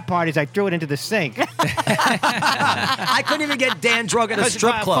at frat parties. I threw it into the sink. I couldn't even get Dan drunk at a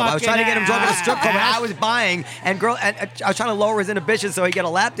strip club. I was trying to get him drunk at a strip club, and I was buying, and I was trying to lower his inhibitions so he get a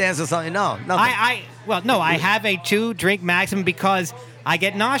lap dance or something. No, nothing. I have a 2-drink maximum because I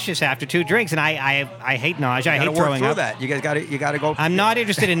get nauseous after 2 drinks, and I hate nausea. I You hate gotta work throwing through up. that. You guys got to. You got to go. I'm not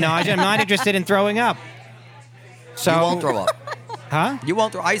interested in nausea. I'm not interested in throwing up. So You won't throw up. Huh? You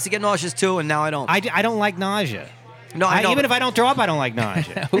won't throw. I used to get nauseous too, and now I don't. I don't like nausea. No, I know. Even if I don't throw up, I don't like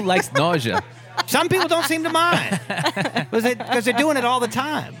nausea. Who likes nausea? Some people don't seem to mind because they're doing it all the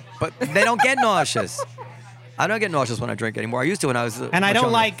time. But they don't get nauseous. I don't get nauseous when I drink anymore. I used to when I was. And I much don't younger.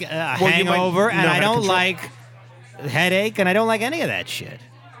 like Well, you might hangover, and know I how to don't control- like headache, and I don't like any of that shit.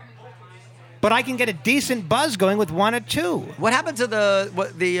 But I can get a decent buzz going with 1 or 2. What happened to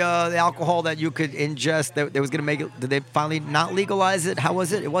the alcohol that you could ingest? That they was going to make it. Did they finally not legalize it? How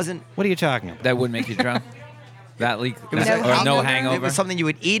was it? It wasn't. What are you talking about? That would make you drunk? That leak? It was or no It hangover? was something you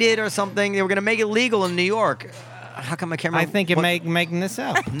would eat it or something. They were going to make it legal in New York. How come I can't I remember? think you're what- making this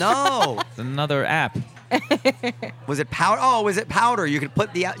up. No. It's another app. Was it powder? Oh, was it powder? You could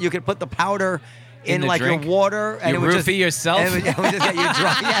put the powder in the like drink? your water, and You it would just roofie yourself? and it would just get you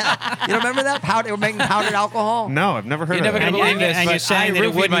drunk. Yeah, you don't remember that powder? They were making powdered alcohol. No, I've never heard You're of never that. gonna believe this, and but you're saying I that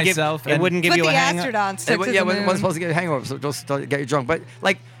it roofied wouldn't give, myself it and- wouldn't give Put you the a hangover. astronauts took to Yeah, the it moon. wasn't supposed to get a hangover, so just to get you drunk. But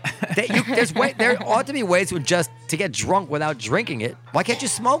like, there ought to be ways to get drunk without drinking it. Why can't you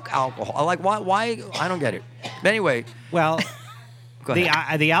smoke alcohol? Like, why? I don't get it. But anyway, Well, go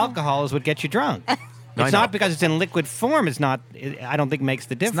ahead. the alcohol is what gets you drunk. I It's know. not because it's in liquid form. I don't think makes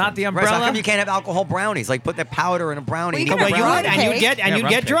the difference. It's not the Right, so umbrella. how come you can't have alcohol brownies? Like put the powder in a brownie. Well, you eat can a have Well, brownie. rum and you cake. get Yeah, rum get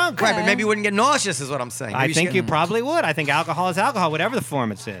cake. drunk. Right, but maybe you wouldn't get nauseous, is what I'm saying. I Maybe think you should- probably would. I think alcohol is alcohol, whatever the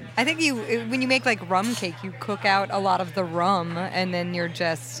form it's in. I think when you make like rum cake, you cook out a lot of the rum, and then you're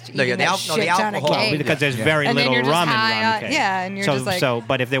just No, yeah, eating the that al- no, the shit ton of alcohol- cake. Because there's very And then little you're just rum in high rum on- cake. yeah, and you're so, just like- so,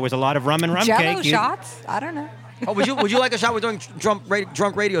 but if there was a lot of rum in rum Jell-O cake, you, shots? I don't know. Oh, would you like a shot? We're doing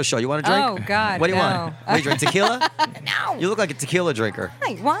drunk radio show. You want a drink? Oh, God, What do you no. want? What do you drink? Tequila? No. You look like a tequila drinker.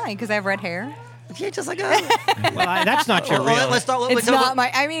 Why? Because I have red hair. Yeah, just like a. well, that's not your real. Let's start. It's not my.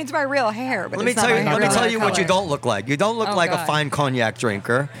 I mean, it's my real hair, but Let me it's tell not you. my Let me real tell you what you color. don't look like. You don't look Oh, like a God. fine cognac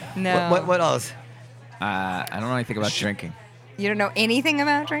drinker. No. What else? I don't know anything about drinking. You don't know anything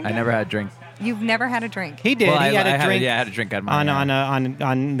about drinking? I never had a drink. You've never had a drink. He did. Well, he had I a drink I had a drink at my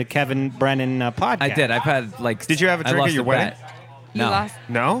on the Kevin Brennan podcast. I did. I've had like. Did you have a I drink at lost your a wedding? bet. You No. lost.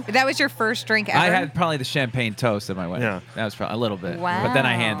 No? That was your first drink ever. I had probably the champagne toast at my wedding. Yeah. That was probably a little bit. Wow. But then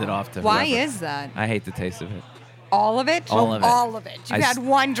I handed off to Why whoever. is that? I hate the taste of it. All of it? All of it. All of it. You I had s-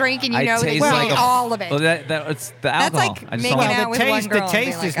 one drink and you I know that taste you like ate a- all of it. Well, it's the That's alcohol. like I just making don't like out the with taste, one the girl and being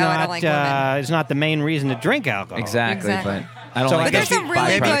taste like, is "Oh, I don't not like women." is not the main reason to drink alcohol. Exactly, Exactly. but I don't So like I But there's guess some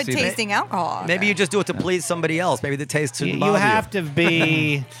really byproducts good either. tasting alcohol. Maybe you just do it to please somebody else. Maybe the taste shouldn't You bother have to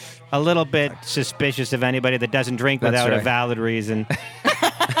be a little bit suspicious of anybody that doesn't drink That's without a right. valid reason.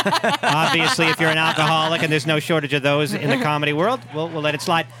 Obviously, if you're an alcoholic, and there's no shortage of those in the comedy world, we'll let it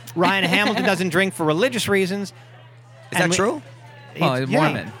slide. Ryan Hamilton doesn't drink for religious reasons. Is that true? Well, he's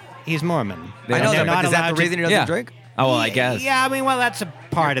Mormon. He's Mormon. They I know don't that, drink. but is that allowed the to- reason he doesn't Yeah. drink? Oh, well, I guess. Yeah, I mean, well, that's a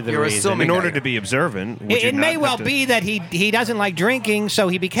part of the You're reason. assuming In order to be observant, would you It not may have well to- be that he doesn't like drinking, so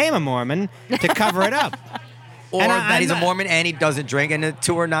he became a Mormon to cover it up. Or And that he's a I'm- Mormon and he doesn't drink, and the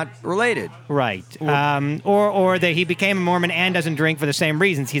two are not related. Right. Or that he became a Mormon and doesn't drink for the same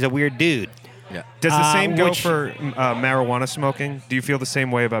reasons. He's a weird dude. Yeah. Does the same go which- for marijuana smoking? Do you feel the same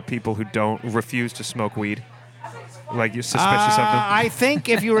way about people who don't refuse to smoke weed? Like you're suspicious of them? I think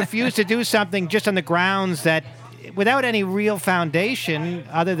if you refuse to do something just on the grounds that, without any real foundation,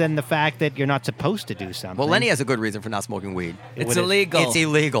 other than the fact that you're not supposed to do something. Well, Lenny has a good reason for not smoking weed. It's What is- illegal. It's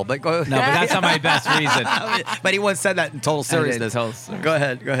illegal, but go. No, but that's not my best reason. But he once said that in total seriousness. total seriousness. Go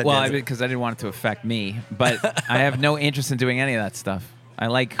ahead. Go ahead. Well, Dan. because I didn't want it to affect me, but I have no interest in doing any of that stuff. I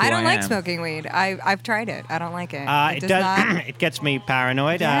like who I don't like am. smoking weed. I've tried it. I don't like it. It does does. not. It gets me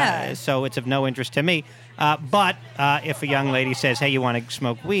paranoid. Yeah. So it's of no interest to me. But if a young lady says, "Hey, you want to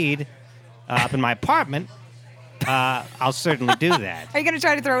smoke weed up in my apartment?" I'll certainly do that. Are you going to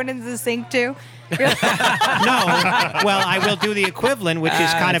try to throw it into the sink too? No. Well, I will do the equivalent, which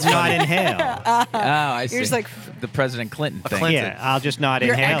is kind of that's not funny. inhale. Oh, I see. You're just like- the President Clinton thing. Clinton. Yeah, I'll just not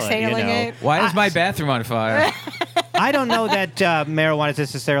You're inhale exhaling it. it. Why is my bathroom on fire? I don't know that marijuana is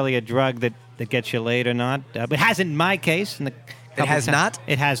necessarily a drug that gets you laid or not. But it hasn't in my case. In the couple has times- not?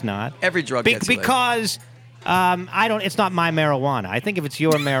 It has not. Every drug gets you laid. because I don't. It's not my marijuana. I think if it's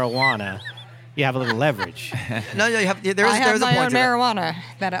your marijuana, you have a little leverage. No, you have. There's I have there's a my point own to that. marijuana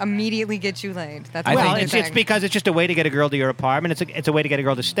that immediately gets you laid. That's I my Well, think only it's thing. because it's just a way to get a girl to your apartment. It's a way to get a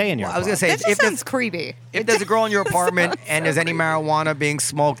girl to stay in your Well, I was apartment. gonna That say just if sounds there's, creepy. if there's a girl in your apartment and there's any marijuana being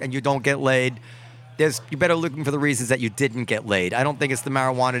smoked and you don't get laid, you better looking for the reasons that you didn't get laid. I don't think it's the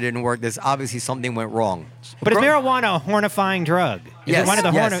marijuana didn't work. There's obviously something went wrong. But is Girl- marijuana a hornifying drug? Is Yes, it one of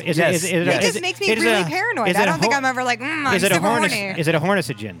the yes, is yes, it, is yes. It is just makes me is it really a- paranoid. is I it a don't think ho- I'm ever like, I'm Is it a super horny. Is it a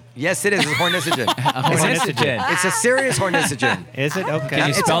hornicogen? Yes, it is. It's hornicogen. Hornicogen. It's a serious hornicogen. Is it okay? Can you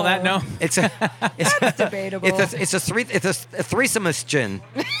It's- spell that? No. It's a. It's That's debatable. It's a threesomeist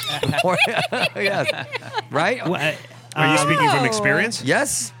Or yes. Right? Well, Are you speaking from Oh. experience?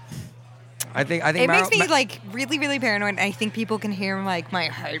 Yes. I think It makes me like really, really paranoid. I think people can hear like my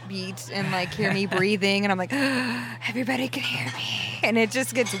heartbeat and like hear me breathing, and I'm like, everybody can hear me, and it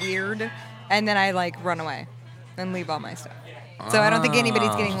just gets weird. And then I like run away and leave all my stuff. So I don't think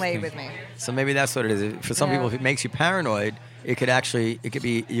anybody's getting laid with me. So maybe that's what it is. For some Yeah. people, if it makes you paranoid, it could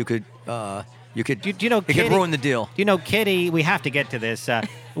be you could Do you know it could Kitty- ruin the deal. Do you know Kitty? We have to get to this.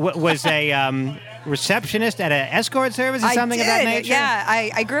 Was a receptionist at an escort service or something I of that did. nature? Yeah,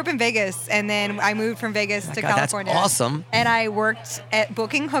 I grew up in Vegas, and then I moved from Vegas to God, that's California. awesome. And I worked at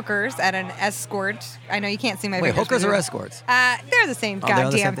booking hookers at an escort. I know you can't see my Wait, fingers, hookers but or you- escorts? They're the same they're the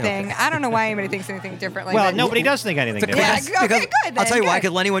goddamn same thing, thing. okay. I don't know why anybody thinks anything differently. Well, but- nobody does think anything different. Yeah, Because- okay, good. I'll tell you then, why. good.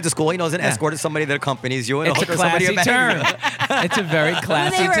 Because Lenny went to school. He knows an escort is somebody that accompanies you, and It's a hooker is somebody classy who term. bangs you. It's a very Well,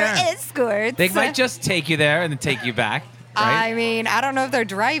 classy they were term. escorts. They might just take you there and then take you back. I mean, I don't know if they're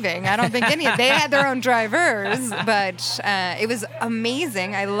driving. I don't think they had their own drivers, but it was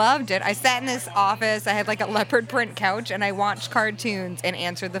amazing. I loved it. I sat in this office. I had like a leopard print couch, and I watched cartoons and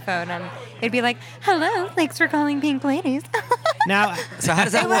answered the phone. And it'd be like, "Hello, thanks for calling Pink Ladies." Now, So how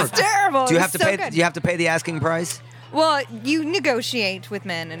does that It work? was terrible. Do you It have was to so pay? good. Do you have to pay the asking price? Well, you negotiate with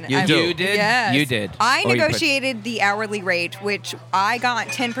men, and You do. You did? Yes. You did. I Or you put- negotiated the hourly rate, which I got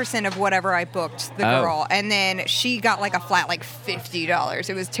 10% of whatever I booked the Oh. girl, and then she got like a flat like $50.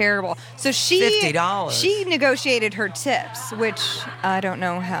 It was terrible. So she $50? She negotiated her tips, which I don't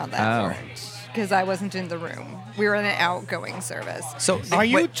know how that Oh. worked because I wasn't in the room. We were in an outgoing service. So are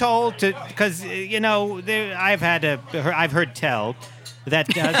you wait, told to? Because I've heard tell that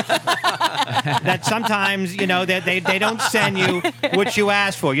that sometimes that they don't send you what you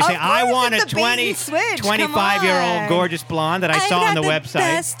asked for. You say, Of I course, want a it's a bait and switch. Come 25-year-old on. gorgeous blonde that I saw on the got website. the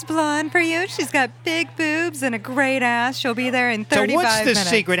best blonde for you. She's got big boobs and a great ass. She'll be there in So 35 what's the minutes.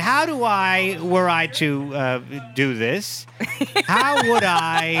 secret? How do were I to do this? How would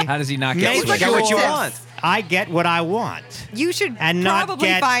I? How does he not make get Get what you sure want. I get what I want? You should And not probably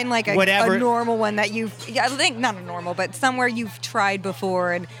get find like a whatever- normal one that I think not a normal, but somewhere you've tried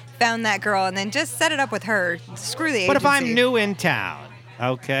before and found that girl, and then just set it up with her. Screw the agency. What if I'm new in town?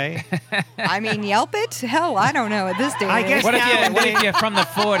 Okay. I mean, Yelp it? Hell, I don't know at this day. I and guess age. What if Nowadays- you're from the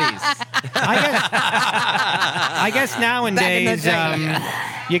 40s? I guess nowadays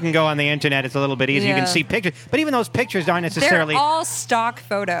you can go on the internet. It's a little bit easier. You Yeah. can see pictures, but even those pictures aren't necessarily. They're all stock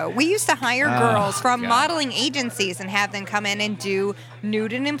photo. We used to hire girls from modeling agencies and have them come in and do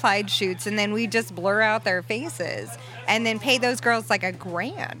nude and implied shoots, and then we just blur out their faces and then pay those girls like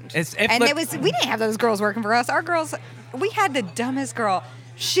 $1,000. We didn't have those girls working for us. Our girls, we had the dumbest girl.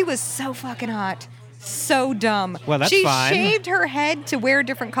 She was so fucking hot. So dumb. Well, that's she fine. shaved her head to wear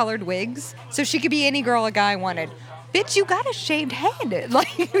different colored wigs so she could be any girl a guy wanted. Bitch, you got a shaved head.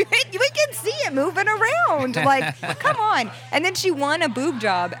 Like, we can see it moving around. Like, come on. And then she won a boob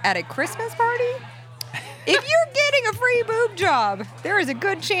job at a Christmas party. If you're getting a free boob job, there is a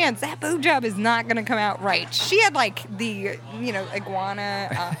good chance that boob job is not going to come out right. She had like the,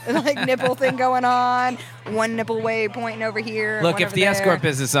 iguana like nipple thing going on, one nipple way pointing over here. and Look, one if over the there. escort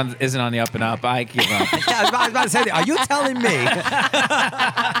business isn't on the up and up, I give up. I was about to say, are you telling me?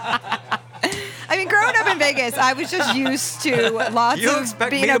 I mean, growing up in Vegas, I was just used to lots You of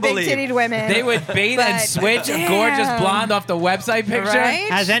expect being me to a big believe. titted women. They would bait and But switch a damn. gorgeous blonde off the website picture. Right?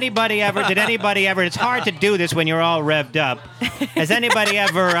 Has anybody ever? Did anybody ever? It's hard to do this when you're all revved up. Has anybody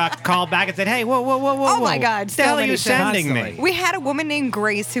ever called back and said, "Hey, whoa, Oh my God, what the so hell are many you sending times. me?" We had a woman named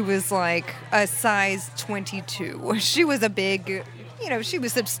Grace who was like a size 22. She was a big, she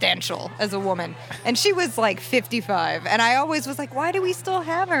was substantial as a woman. And she was like 55. And I always was like, why do we still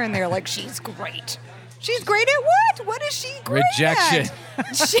have her? And they're like, she's great. She's great at what? What is she great Rejection.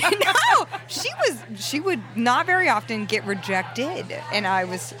 at? She would not very often get rejected. And I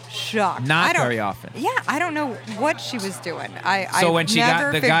was shocked. Not very often. Yeah, I don't know what she was doing. So when she got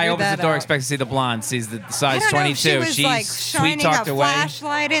never the guy figured opens the that door, out. expects to see the blonde, sees the I size don't know if 22. She was She's like sweet shining talked a away.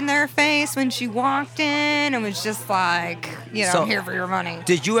 flashlight in their face when she walked in, and was just like, So- I'm here for your money.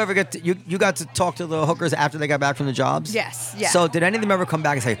 Did you ever get you got to talk to the hookers after they got back from the jobs? Yes, yeah. So did any of them ever come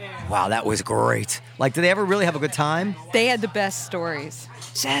back and say, "Wow, that was great"? Like, did they ever really have a good time? They had the best stories.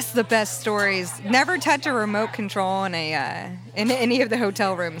 Just the best stories. Never touch a remote control in in any of the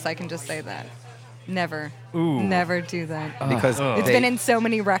hotel rooms. I can just say that. Never. Ooh. Never do that. Because It's they- been in so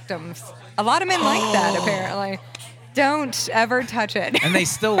many rectums. A lot of men like that, apparently. Don't ever touch it. And they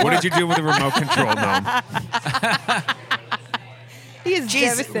still What work. did you do with the remote control, Mom? He is Jeez,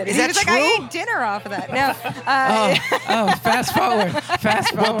 devastated. is He that was like, I true? ate dinner off of that. No. Oh, fast forward. Fast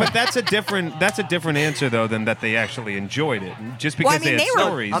forward. Well, but that's a different answer though than that they actually enjoyed it. Just because Well, I mean, they they had were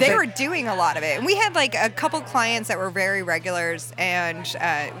stories. they were doing a lot of it, and we had like a couple clients that were very regulars, and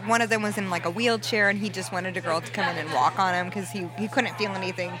one of them was in like a wheelchair, and he just wanted a girl to come in and walk on him because he couldn't feel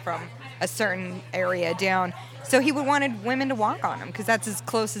anything from a certain area down, so he wanted women to walk on him because that's as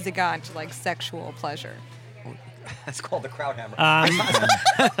close as it got to like sexual pleasure. That's called the crowd hammer. Um,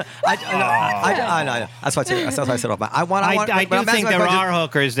 I know. That's why I said off. But I I but do I'm asking think my there question, are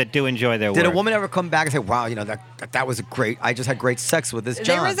hookers that do enjoy their Did a work. woman ever come back and say, "Wow, that was great. I just had great sex with this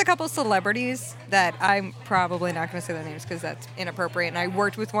John"? There was a couple celebrities that I'm probably not going to say their names because that's inappropriate, and I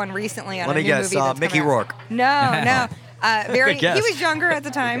worked with one recently on Let a me new guess, movie that's Mickey come out. Rourke. No. Very. Good guess. He was younger at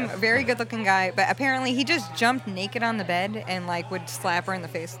the time, very good-looking guy, but apparently he just jumped naked on the bed and like would slap her in the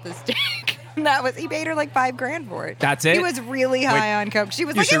face with his dick. He paid her like $5,000 for it. That's it? He was really high on coke. She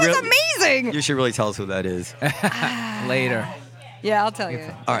was You like, it should was really- amazing. You should really tell us who that is. Later. Yeah, I'll tell you.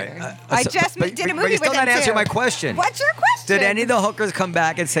 All right. I just did a movie but you're still with not them, answering too. my question. What's your question? Did any of the hookers come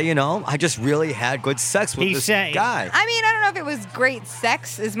back and say, I just really had good sex with this guy? I mean, I don't know if it was great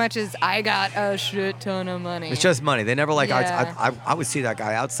sex as much as I got a shit ton of money. It's just money. They never Yeah. I would see that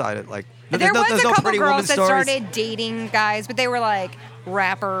guy outside at There was there's a no couple Pretty Woman girls that stories. started dating guys, but they were like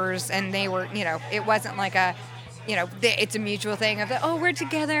rappers, and they were, it wasn't like a, it's a mutual thing of, we're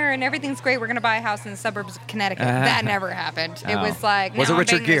together and everything's great. We're gonna buy a house in the suburbs of Connecticut. That never happened. It was like, Was it now I'm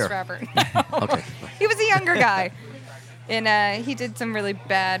Richard banging this Gere? rapper. Okay. He was a younger guy, and he did some really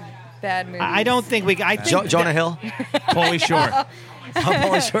bad movies. I don't think we. I think Jonah Hill. Pauly Shore.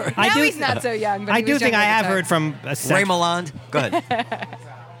 Pauly Shore. Now he's not so young. But I he do was think younger I at have the time. heard from a sex. Ray Milland. Go ahead.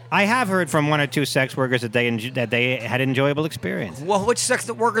 I have heard from one or two sex workers that they had an enjoyable experience. Well, which sex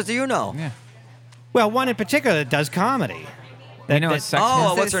workers do you know? Yeah. Well, one in particular that does comedy. You know what sex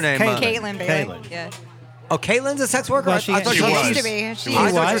Oh, is? what's her name? Caitlin Bailey. Caitlin. Yeah. Oh, Caitlin's a sex worker? Well, I thought she she She was. used to be. She I used thought to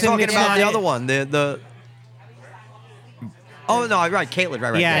you were was, and talking it's about not- the other one. The. Oh no, right, Caitlin,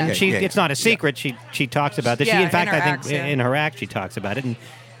 right. Yeah, and okay, yeah. it's not a secret. She talks about this. Yeah, She, in fact, in her I think acts, yeah. in her act she talks about it, and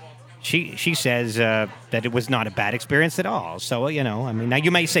she says that it was not a bad experience at all. So I mean, now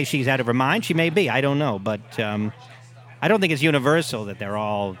you may say she's out of her mind. She may be. I don't know, but I don't think it's universal that they're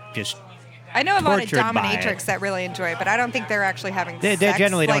all just. I know a lot of tortured by dominatrix it. that really enjoy it, but I don't think they're actually having They sex.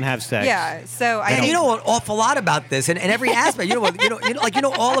 generally don't have sex. Yeah, so I And think you know an awful lot about this, and every aspect. You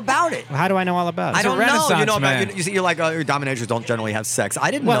know all about it. How do I know all about it? I don't know. Renaissance You know about man. you're like your dominatrors don't generally have sex. I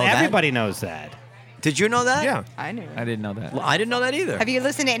didn't Well, know that. everybody knows that. Did you know that? Yeah. I knew. I didn't know that. Well, I didn't know that either. Have you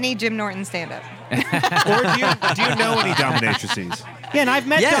listened to any Jim Norton stand-up? Or do you know any dominatrices? Yeah, and I've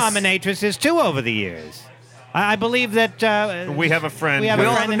met Yes. dominatrices too over the years. I believe that We have a friend. We have we a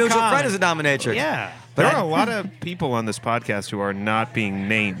all friend have a in mutual common. friend as a dominatrix. Yeah. There are a lot of people on this podcast who are not being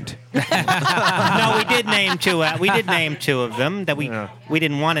named. No, we did name two. We did name two of them that we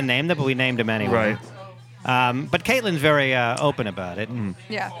didn't want to name them, but we named them anyway. Right. But Caitlin's very open about it.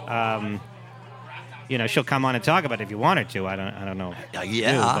 Yeah. She'll come on and talk about it if you want her to. I don't know.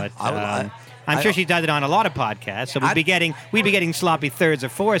 Yeah, but I would- I'm I sure don't- she does it on a lot of podcasts. So we'd be getting sloppy thirds or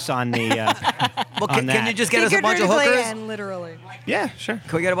fourths on the. Well, on can that. you just get us a bunch of Figuratively hookers? and literally. Yeah, sure.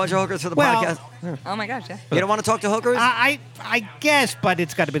 Can we get a bunch of hookers for the Well- podcast? Oh my gosh, yeah. You don't want to talk to hookers? I guess, but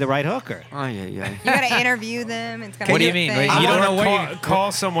it's got to be the right hooker. Oh yeah. You got to interview them. It's gotta What be do you a mean? thing. Wait, you don't know call, what you-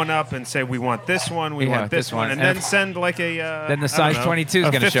 call someone up and say we want this one, we Yeah, want this one, and And then if- send like a. Then the I size don't know, 22 is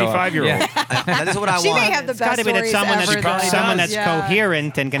a going to show up. 55-year-old. Yeah. Now, this is what I She want. may have the It's got best to be that stories someone ever. that's though. someone that's Yeah.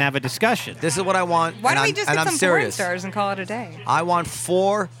 coherent and can have a discussion. This is what I want. Why and don't we I'm- just and get I'm some serious. porn stars and call it a day? I want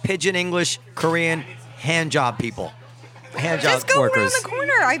 4 Pidgin English Korean hand job people. Hand job Just go workers. around the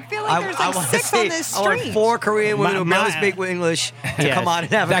corner. I feel like there's like wanna 6 see- on this I want street. 4 Korean women who barely My- speak English to Yes. come on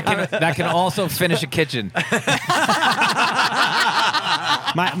and have That can also finish a kitchen.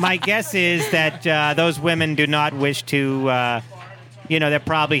 My guess is that those women do not wish to. They're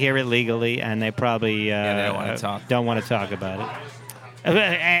probably here illegally, and they probably they don't wanna talk. Don't want to talk about it.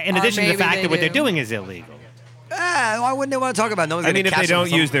 In Or addition to the maybe fact they that what they're do. doing is illegal. Why wouldn't they want to talk about it? No one's I gonna mean, if catch they them don't with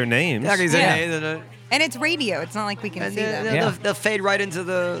something. use their names. Yeah, exactly. And it's radio. It's not like we can And see them. Yeah. they'll fade right into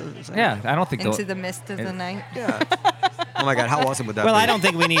the. Yeah, I don't think Into they'll. the mist of the night. Yeah. Oh my God, how awesome would that Well, be? I don't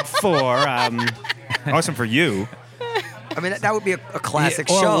think we need 4. Awesome for you. I mean, that would be a classic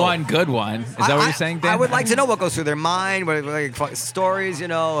or show. one good one. Is that what you're saying, Dan? I would like to know what goes through their mind, like stories,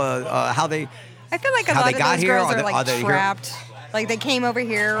 how they. I feel like a How lot they of got those here? girls Are are they- are like they here? trapped. Like they came over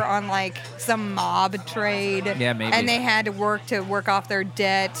here on like some mob trade. Yeah, maybe. And they had to work off their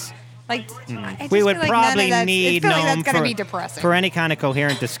debt. Like I just We would feel like probably none of need I feel like Noam that's gonna for, be depressing. for any kind of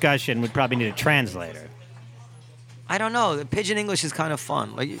coherent discussion. We'd probably need a translator. I don't know. The Pidgin English is kind of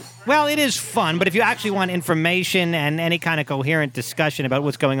fun. Like, Well, it is fun, but if you actually want information and any kind of coherent discussion about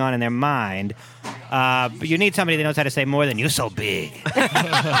what's going on in their mind, you need somebody that knows how to say more than "you're so big."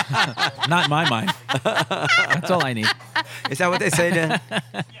 Not in my mind. That's all I need. is that what they say, Dan?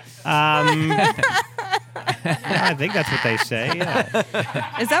 Yeah, I think that's what they say. Yeah.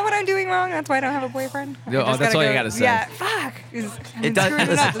 Is that what I'm doing wrong? That's why I don't have a boyfriend? I Oh, just that's all you go- gotta say. Yeah, fuck. I'm does- screwing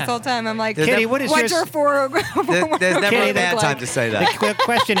it up this whole time. I'm like, Kitty, what is what's your your four? There's never Okay, a bad look time like? to say that. The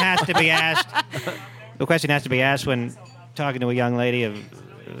question has to be asked. The question has to be asked when talking to a young lady of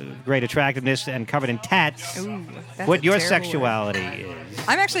great attractiveness and covered in tats. Ooh, that's What a your terrible sexuality is. word.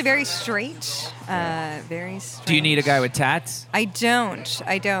 I'm actually very straight. Very straight. Do you need a guy with tats? I don't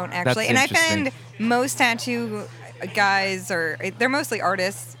actually. And I interesting. find most tattoo guys they're mostly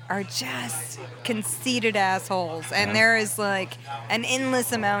artists are just conceited assholes, and there is like an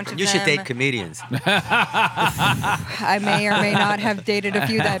endless amount of You them. should date comedians. I may or may not have dated a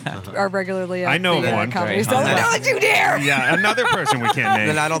few that are regularly at I know the, of one. Comedy Right. Cellar. Don't you dare! Yeah, another person we can't name.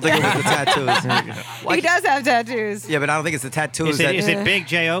 Then I don't think it was the tattoos. He does have tattoos. Yeah, but I don't think it's the tattoos. Is it Big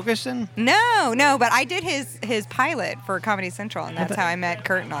Jay Ogerson? No, but I did his pilot for Comedy Central, and that's how I met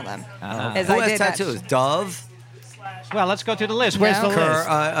Kurt and all them. Is Who I has did that. tattoos? Dove? Well, let's go through the list. Where's No. the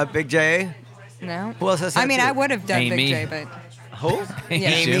Kerr, list? Big J? No. Who else has I mean, tattoos? I would have done Amy. Big J, but Who? yeah,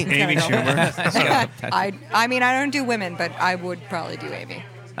 Amy. it's Amy kinda dull. Schumer. I mean, I don't do women, but I would probably do Amy.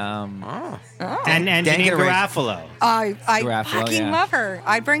 Oh. And Dan Janine Garrett. Garofalo. I Garofalo, fucking yeah. love her.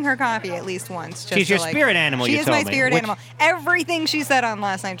 I'd bring her coffee at least once. Just She's to, your spirit animal, She you is told my me. spirit Which- animal. Everything she said on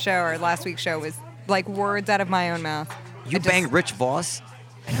last night's show or last week's show was like words out of my own mouth. You banged Rich Voss?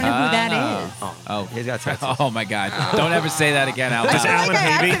 I don't know who that is. Oh. He's got tattoos. Oh my God! Don't ever say that again out I loud. feel like Alan I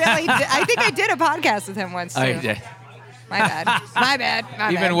Havey? accidentally I think I did a podcast with him once too. Oh, yeah. My bad. My bad. My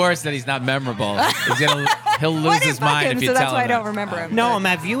Even bad. worse that he's not memorable. He'll lose Well, I didn't his fuck mind him, if you so tell that's why I him. don't remember him. No,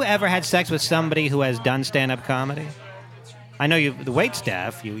 have you ever had sex with somebody who has done stand-up comedy? I know you, the wait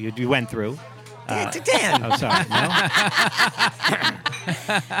staff, you went through. Dan. Oh, sorry. No?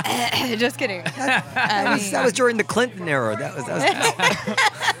 Just kidding. That was during the Clinton era. That was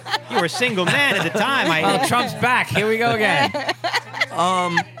You were a single man at the time. Oh, Trump's back. Here we go again.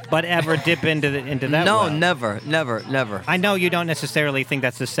 But ever dip into that? no, well? never. I know you don't necessarily think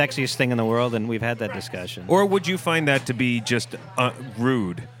that's the sexiest thing in the world, and we've had that discussion. Or would you find that to be just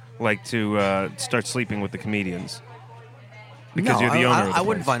rude, like to start sleeping with the comedians? Because No, you're the owner of the I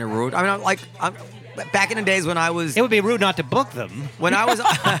wouldn't place. find it rude. I mean, I'm back in the days when I was It would be rude not to book them. when I was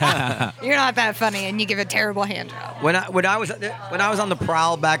You're not that funny, and you give a terrible hand job. when I was on the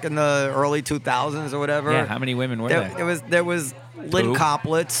prowl back in the early 2000s or whatever. Yeah, how many women were there? There was Lynn Who?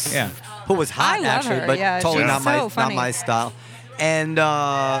 Coplitz, Yeah. who was hot I love actually, her, but yeah, totally she's not so my funny. style. And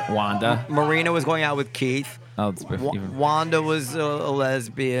Wanda. Marina was going out with Keith. Oh, it's even Wanda was a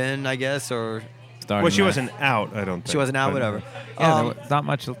lesbian, I guess, or starting Well, she that. wasn't out, I don't think. she wasn't out, but- whatever. Yeah, there was not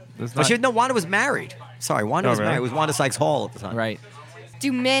much. There's But not, Wanda was married. Sorry, Wanda Oh, was really? married. It was Wanda Sykes Hall at the time. right.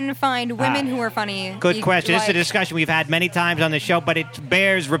 Do men find women who are funny? Good question. This is a like- discussion we've had many times on the show, but it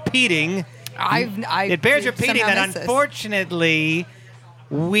bears repeating. It bears repeating somehow that missed this. unfortunately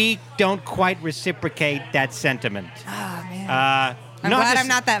we don't quite reciprocate that sentiment. Oh man. I'm I'm glad I'm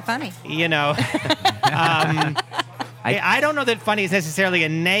not that funny. You know, I don't know that funny is necessarily a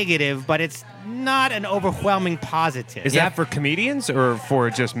negative, but it's not an overwhelming positive. Is that for comedians or for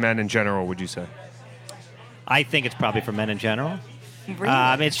just men in general, would you say? I think it's probably for men in general.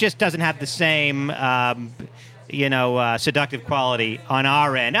 Really? It just doesn't have the same, seductive quality on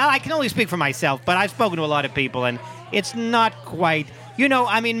our end. Now, I can only speak for myself, but I've spoken to a lot of people, and it's not quite.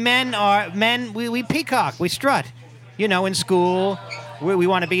 Men. We peacock, we strut. In school, we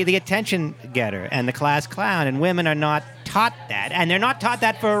want to be the attention getter and the class clown, and women are not taught that, and they're not taught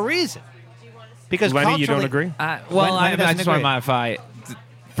that for a reason. Because Lenny, you don't culturally- agree? Well, Lenny I doesn't just want agree. to modify.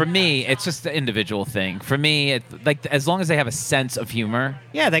 For me, it's just an individual thing. For me, as long as they have a sense of humor.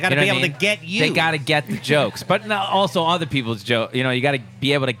 Yeah, they got to you know be what I able mean? to get you. They got to get the jokes, but also other people's joke. You got to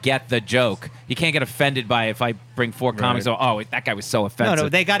be able to get the joke. You can't get offended by if I bring four comics. Right. Oh, that guy was so offensive. No,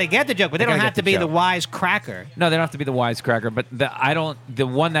 they got to get the joke, but they don't gotta have get to the be the joke. wise cracker. No, they don't have to be the wisecracker. But the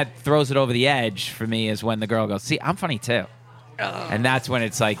one that throws it over the edge for me is when the girl goes, "See, I'm funny too," and that's when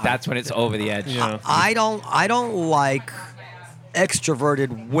it's over the edge. Yeah. I don't like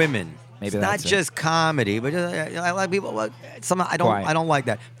extroverted women. Maybe it's not that's it. just comedy, but I like people. I Quiet. don't like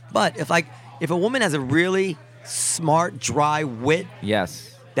that. But if a woman has a really smart, dry wit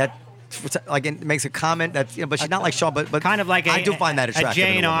Yes. that it makes a comment that but she's not like Shaw, but Kind of like I do find that attractive. a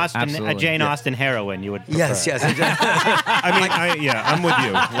Jane in a woman. Austen, Absolutely. a Jane Yeah. Austen heroine. You would prefer. Yes. I mean, I'm with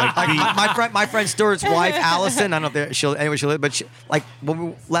you. Like, my friend Stuart's wife, Allison. I don't know if she'll but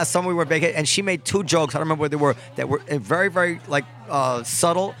last summer we were vacating, and she made two jokes. I don't remember what they were that were very, very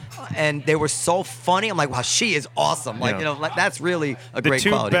subtle, and they were so funny. I'm like, wow, she is awesome. That's really a the great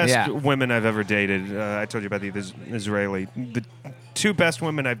two quality. best Yeah. women I've ever dated, I told you about the Israeli. The two best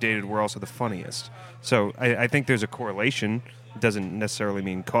women I've dated were also the funniest. So I think there's a correlation. It doesn't necessarily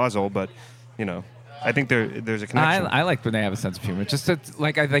mean causal, but I think there's a connection. I like when they have a sense of humor. Just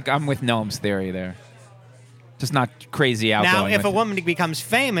I think I'm with Noam's theory there. Just not crazy outgoing. Now, if with a it. woman becomes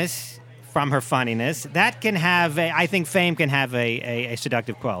famous from her funniness, that can have I think fame can have a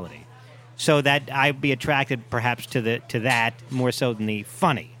seductive quality. So that I'd be attracted perhaps to that more so than the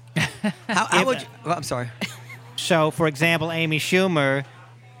funny. How would you, I'm sorry. So, for example, Amy Schumer,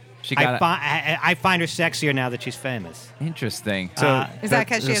 I find her sexier now that she's famous. Interesting. So Is that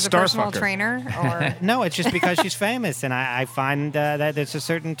because she has a personal trainer? Or No, it's just because she's famous, and I find that it's a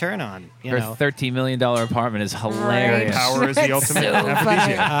certain turn on. You Her know, $13 million apartment is hilarious. Power is the It's ultimate so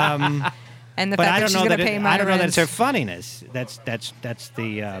aphrodisiac. and the but fact I that don't she's know going that to pay I my don't know that rent. it's her funniness. That's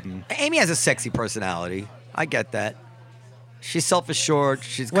the. Amy has a sexy personality. I get that. She's self-assured.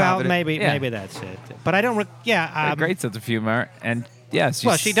 She's Well, confident. maybe that's it. But I don't. A great sense of humor, and yes,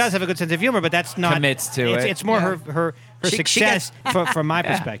 Well, she does have a good sense of humor, but that's not commits to it's, it. It's more Yeah. her She success from my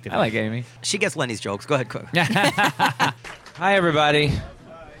perspective. I like Amy. She gets Lenny's jokes. Go ahead, Cook. Hi, everybody.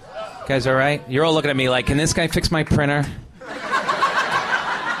 You guys all right? You're all looking at me like, can this guy fix my printer?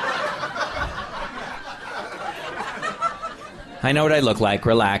 I know what I look like.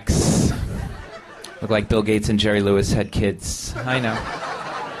 Relax. Look like Bill Gates and Jerry Lewis had kids. I know.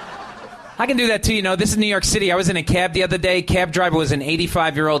 I can do that too, you know. This is New York City. I was in a cab the other day. Cab driver was an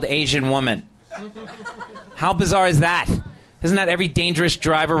 85-year-old Asian woman. How bizarre is that? Isn't that every dangerous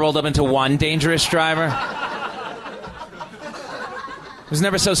driver rolled up into one dangerous driver? I was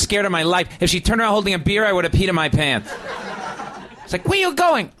never so scared in my life. If she turned around holding a beer, I would have peed in my pants. It's like, where are you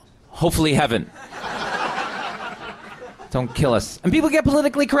going? Hopefully heaven. Don't kill us. And people get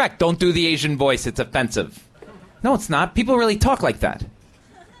politically correct. Don't do the Asian voice. It's offensive. No, it's not. People really talk like that.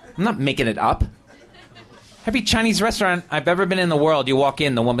 I'm not making it up. Every Chinese restaurant I've ever been in the world, you walk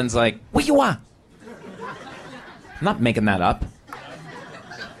in, the woman's like, what you want? I'm not making that up.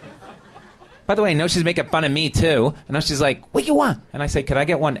 By the way, I know she's making fun of me, too. And now she's like, what you want? And I say, could I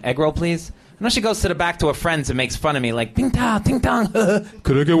get one egg roll, please? And now she goes to the back to her friends and makes fun of me, like, ting tong, ting tong.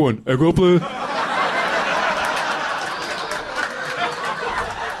 Could I get one egg roll, please?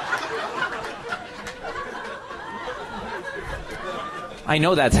 I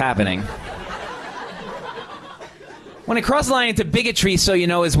know that's happening. When it crosses the line into bigotry, so you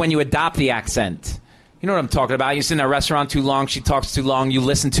know, is when you adopt the accent. You know what I'm talking about. You sit in a restaurant too long, she talks too long, you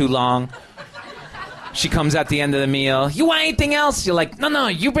listen too long. She comes at the end of the meal. You want anything else? You're like, no,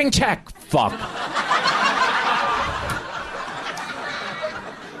 you bring check. Fuck.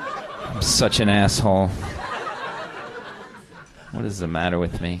 I'm such an asshole. What is the matter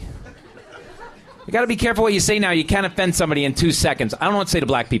with me? You got to be careful what you say now. You can't offend somebody in 2 seconds. I don't know what to say to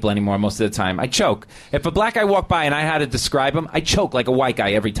black people anymore most of the time. I choke. If a black guy walked by and I had to describe him, I choke like a white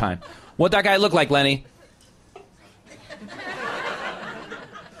guy every time. What'd that guy look like, Lenny?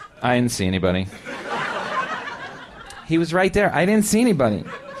 I didn't see anybody. He was right there. I didn't see anybody.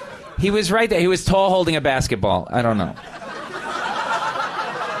 He was right there. He was tall holding a basketball. I don't know.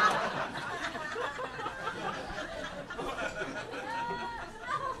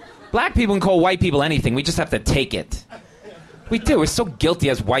 Black people can call white people anything. We just have to take it. We do. We're so guilty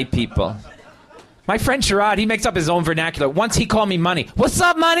as white people. My friend Sherrod, he makes up his own vernacular. Once he called me money. What's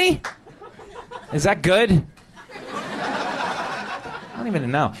up, money? Is that good? I don't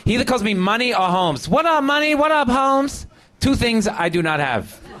even know. He either calls me money or Holmes. What up, money? What up, Holmes? Two things I do not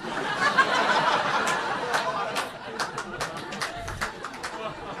have.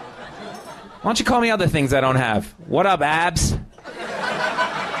 Why don't you call me other things I don't have? What up, abs?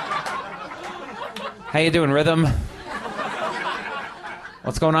 How you doing, Rhythm?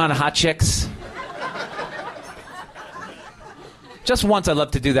 What's going on, hot chicks? Just once I'd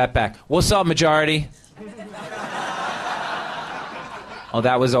love to do that back. What's up, majority? Oh,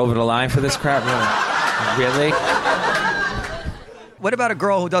 that was over the line for this crowd? Really? What about a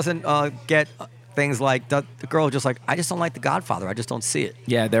girl who doesn't get things like the girl just like, I just don't like The Godfather. I just don't see it.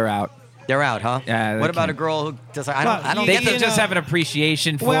 Yeah, they're out. They're out, huh? Yeah. What about a girl who just like, I don't They get have to the, just have an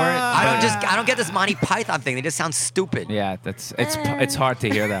appreciation for Well, it. I don't get this Monty Python thing. They just sound stupid. Yeah, it's hard to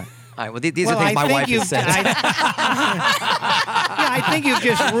hear that. All right, well, these are things my wife has said. I think you've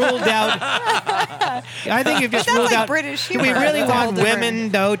just ruled out. I think you've just Sounds ruled like out. British Do we humor. really It's all want different. women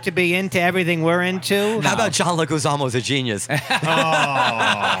though to be into everything we're into? How about John Leguizamo's a genius? That's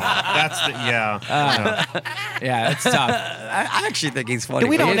the, yeah. Yeah, it's tough. I actually think he's funny.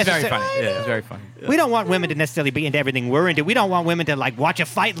 We don't It's very necessarily- funny. It's very funny. We don't want women to necessarily be into everything we're into. We don't want women to like watch a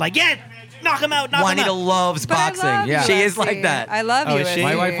fight like, yeah, knock him out, knock him Juanita out. loves But I boxing. love Yeah. She is UFC. like that. I love Oh, you. is she?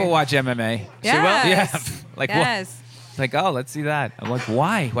 My wife will watch MMA. Yes. Yeah. Like yes. what? It's like, oh, let's see that. I'm like,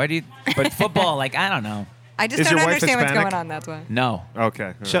 why? Why do you? But football, like, I don't know. I just Is don't your wife understand what's Hispanic? going on. That's why. No.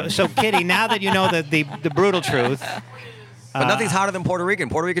 Okay. So Kitty, now that you know the brutal truth, But nothing's hotter than Puerto Rican.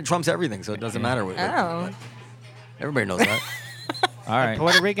 Puerto Rican trumps everything, so it doesn't matter. Oh. Everybody knows that. All right.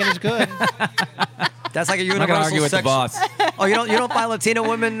 Puerto Rican is good. That's like a I'm not gonna universal argue with the sex. boss. Oh, you don't find Latino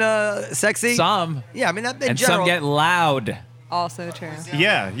women sexy? Some. Yeah, I mean that in And general. some get loud. Also true.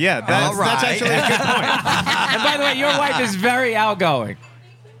 Yeah. That's All right. actually a good point. And by the way, your wife is very outgoing.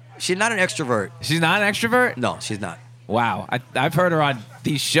 She's not an extrovert. She's not an extrovert? No, she's not. Wow. I've heard her on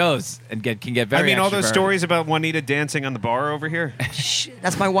these shows and can get very I mean, all those extroverted. stories about Juanita dancing on the bar over here.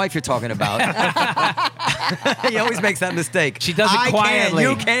 That's my wife you're talking about. He always makes that mistake. She does it I quietly.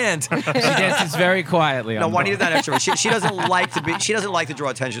 Can, you can't. She dances very quietly. No, on the Juanita's bar. not extrovert. She doesn't like to be. She doesn't like to draw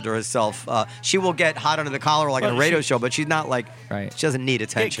attention to herself. She will get hot under the collar like on a radio show, but she's not like. Right. She doesn't need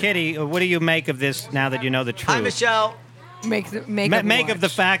attention. Kitty, what do you make of this now that you know the truth? Hi, Michelle. Make of the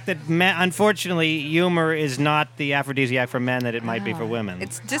fact that unfortunately humor is not the aphrodisiac for men that it might be for women.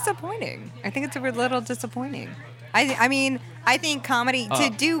 It's disappointing. I think it's a little disappointing. I mean, I think comedy to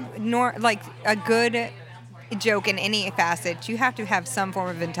do like a good joke in any facet, you have to have some form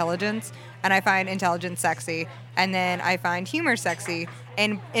of intelligence, and I find intelligence sexy, and then I find humor sexy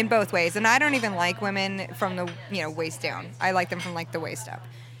in both ways. And I don't even like women from the waist down. I like them from like the waist up.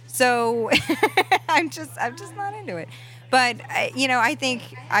 So I'm just not into it. But, I think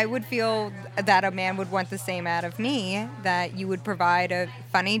I would feel that a man would want the same out of me, that you would provide a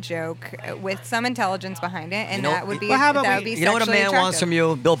funny joke with some intelligence behind it, and that would be You know what a man wants from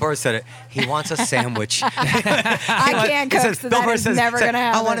you? Bill Burr said it. He wants a sandwich. I can't cook, so that is never going to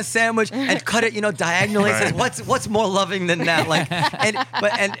happen. I want a sandwich and cut it, diagonally. Right. Says, what's more loving than that? Like,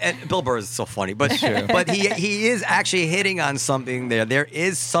 and Bill Burr is so funny, but he is actually hitting on something there. There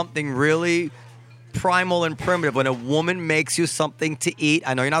is something really primal and primitive when a woman makes you something to eat.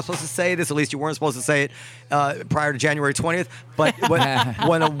 I know you're not supposed to say this, at least you weren't supposed to say it prior to January 20th, but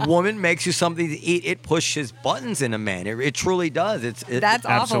when a woman makes you something to eat, it pushes buttons in a man. It truly does. That's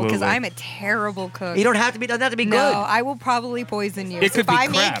awful, because I'm a terrible cook. You don't have to be. Doesn't have to be good. No, I will probably poison you. It could if be I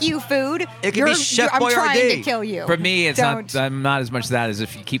crap. make you food, It could be Chef I'm trying Boyardee. to kill you. For me, it's Don't. not. I'm not as much that as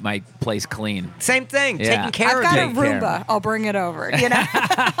if you keep my place clean. Same thing. Yeah. Taking care I've of got a you. Take care. Roomba. I'll bring it over.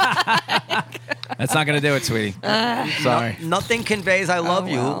 That's not going to do it, sweetie. Sorry. Nothing conveys "I love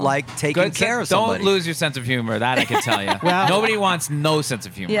you" well. like taking care of somebody. Don't lose your sense of humor. That I can tell you. Well- Nobody wants no sense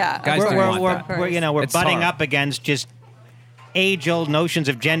of humor. Yeah. Guys don't want that. We're It's butting hard. up against just age-old notions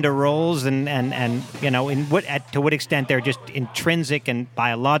of gender roles, and to what extent they're just intrinsic and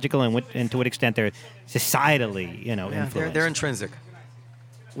biological, and to what extent they're societally, influenced. They're intrinsic.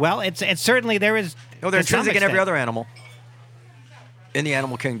 Well, it's certainly there is. No, they're to some intrinsic in every extent. other animal. In the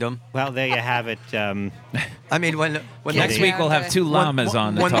animal kingdom. Well, there you have it. I mean, when Next Yeah, week we'll have but- two llamas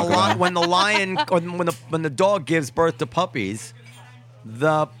on to when talk about. when the lion or when the dog gives birth to puppies,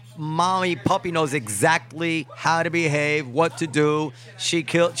 the mommy puppy knows exactly how to behave, what to do. She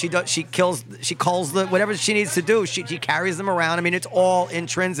calls the whatever she needs to do. She carries them around. I mean, it's all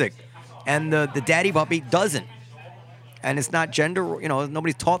intrinsic, and the daddy puppy doesn't. And it's not gender.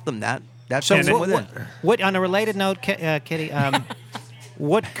 Nobody's taught them that. That's So within. what? On a related note, Kitty,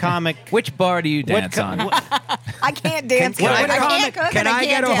 what comic? Which bar do you dance on? I can't dance. Can I- I can't cook. Can and I can't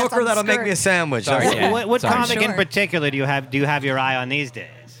get a dance hooker on that'll make skirt. me a sandwich? Sorry. That's- Yeah. What Sorry. comic in Sure. particular do you have your eye on these days?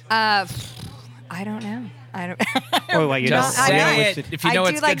 I don't know. I don't. Or what, you Just don't- say I know it it's- if you know I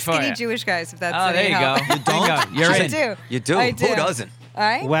it's do like good for skinny you. Jewish guys. If that's Oh, there any you go. help. Bingo. You're I in. do. You do. I do. Who doesn't? All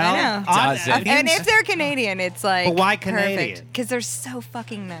right. Well, I know. Doesn't. And if they're Canadian, it's like But why Canadian? Because they're so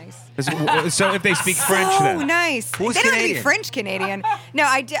fucking nice. So if they speak French, So then nice. Who's they don't have to be Canadian? French Canadian. No,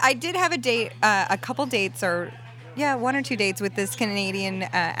 I did have a date, a couple dates, or one or two dates with this Canadian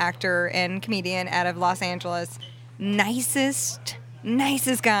actor and comedian out of Los Angeles.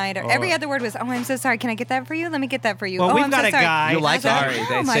 Nicest guy. Every other word was, "Oh, I'm so sorry. Can I get that for you? Let me get that for you." Well, oh, we've I'm got so a sorry. guy- You like I was that? like, Sorry, oh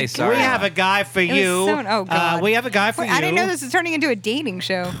they'd my say sorry. We God. have a guy for It was you. so- oh, God. We have a guy for Wait, you. I didn't know this was turning into a dating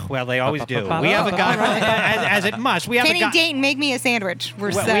show. Well, they always do. We have a guy, as it must. We have Can a he guy. date and make me a sandwich?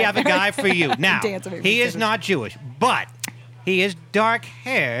 We're Well, set. we have a guy for you. Now, Dance and make me he a is sandwich. not Jewish, but he is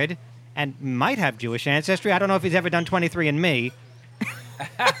dark-haired and might have Jewish ancestry. I don't know if he's ever done 23andMe.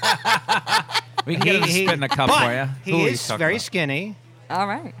 We can get him to spit in a cup but for you. he is very skinny. All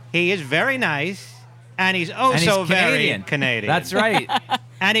right. He is very nice. And he's And he's so very Canadian. Canadian. That's right.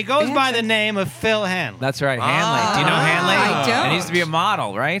 And he goes by the name of Phil Hanley. That's right. Hanley. Do you know Hanley? I don't. It needs to be a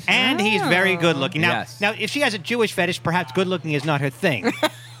model, right? And he's very good looking. Now, Yes. now, if she has a Jewish fetish, perhaps good looking is not her thing.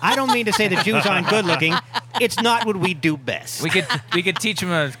 I don't mean to say that Jews aren't good looking. It's not what we do best. We could teach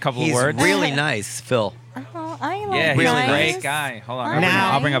him a couple He's of words. really nice, Phil. Oh, I like Yeah, he's Really a nice. great guy. Hold on.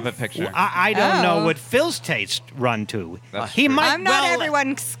 Now- I'll bring up a picture. I don't know Oh. what Phil's taste run to. That's He true. might. I'm not well,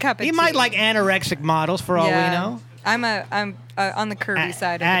 everyone's cup of He tea. might like anorexic models for all we know. I'm on the curvy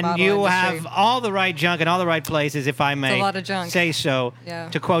side of the And model you industry. have all the right junk in all the right places, if I may a lot of junk. say so. Yeah.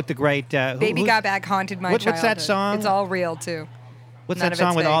 To quote the great Baby Got Back haunted my what's that childhood. song? It's all real too. What's None that of song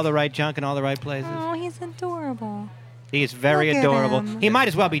it's with fake. all the right junk in all the right places? Oh, he's adorable. He is very Look at adorable. him. He might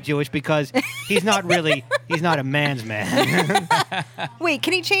as well be Jewish because he's not really, he's not a man's man. Wait,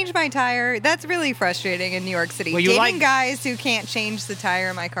 can he change my tire? That's really frustrating in New York City. Well, you Dating like- guys who can't change the tire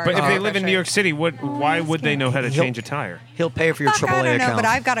in my car. But is if they very live in New York frustrating. City, why would they know how to change a tire? He'll pay for your Fuck, I AAA don't know, account. but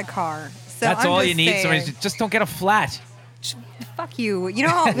I've got a car. So That's I'm all just you need. saying. Somebody just don't get a flat. Fuck you. You know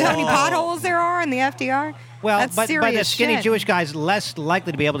how many potholes there are in the FDR? Well, That's but a serious skinny shit. Jewish guy is less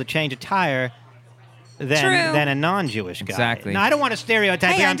likely to be able to change a tire True. than a non-Jewish guy. Exactly. Now, I don't want to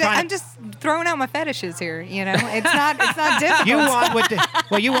stereotype Hey, here. I'm just throwing out my fetishes here. You know, it's not difficult. You want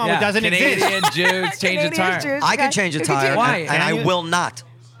what? You want what doesn't Canadian exist. Jews change a Canadian tire. Jews I guy can change a who can tire, change- Why? and Can I you? will not.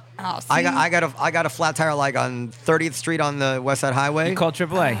 Oh, see? I got a flat tire like on 30th Street on the West Side Highway. You call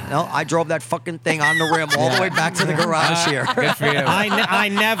AAA. No, I drove that fucking thing on the rim all the way back to the garage here. Good for you. I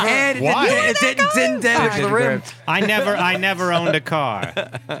never. And it Why? didn't damage the rim. I never owned a car,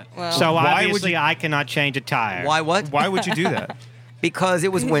 Well, so Why would obviously I cannot change a tire. Why what? Why would you do that? Because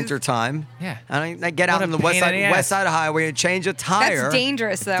it was winter time. Yeah. And I get out What on a the pain in the ass. West Side Highway and change a tire. that's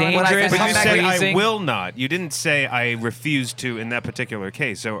dangerous, though. Dangerous. When I But come you back said freezing. I will not. You didn't say I refuse to in that particular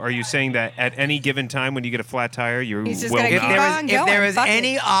case. So are you saying that at any given time when you get a flat tire, you He's just will gonna If keep not? there on is if there going, is fuck it.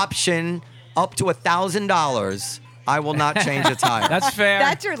 any option up to $1,000, I will not change a tire. That's fair.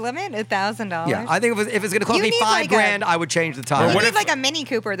 That's your limit, $1,000. yeah. I think if it's going to cost You me need $5 like grand, I would change the tire. Or You what need if- like a Mini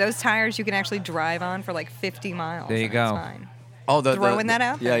Cooper. Those tires you can actually drive on for like 50 miles. There you and go. It's fine. Oh, Throwing that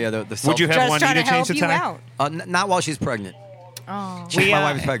out Yeah, there. yeah. The self- Would you have Just one trying you to to change help the you tire? out. not while she's pregnant. Oh. My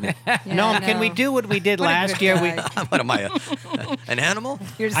wife is pregnant. Yeah, Noam, can we no. do what we did What a last good year? guy. What am I, an animal?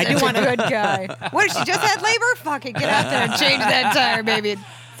 You're I do such a wanna- good guy. What if she just had labor? Fucking get out there and change that tire, baby. It's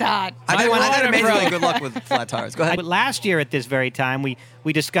hot. I've had water amazingly broke. good luck with flat tires. Go ahead. But last year at this very time, we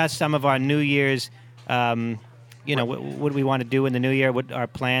discussed some of our New Year's, what we want to do in the new year, what our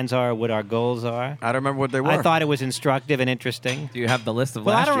plans are, what our goals are. I don't remember what they were. I thought it was instructive and interesting. Do you have the list of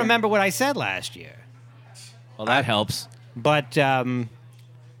Well, last I don't year? remember what I said last year, Well, that helps. but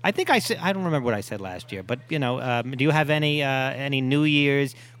I think I said I don't remember what I said last year. But do you have any New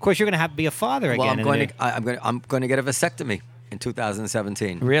Year's? Of course, you're going to have to be a father well, again. I'm going to get a vasectomy in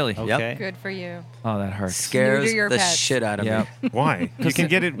 2017. Really? Okay. Yep. Good for you. Oh, that hurts. Scares New to your the pets. shit out of Yeah. me. Why? You can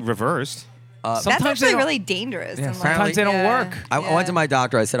get it reversed. That's Sometimes they actually don't- really dangerous. Yeah, and, like, sometimes they don't yeah, work. I went to my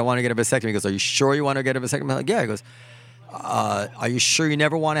doctor. I said, I want to get a vasectomy. He goes, are you sure you want to get a vasectomy? I'm like, yeah. He goes, are you sure you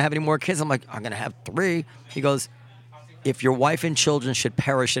never want to have any more kids? I'm like, I'm going to have 3. He goes, if your wife and children should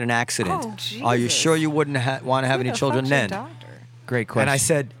perish in an accident, Oh, are you Jesus. sure you wouldn't want to have Who any the children fuck's your then? doctor? Great question. And I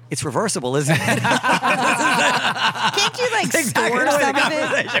said, it's reversible, isn't it? Can't you like Exactly store the way the some of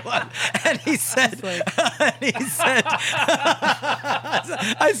it? conversation was. And he said,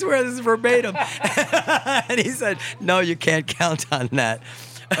 I swear this is verbatim. And he said, no, you can't count on that.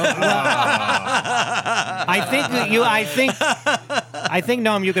 I think that I think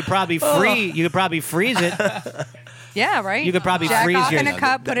Noam, you could probably freeze it. Yeah, right. You could probably Jack freeze off your- in a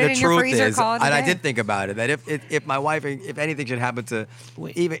cup, put The it in your truth freezer, is, call it a and I day. did think about it, that if my wife, if anything should happen to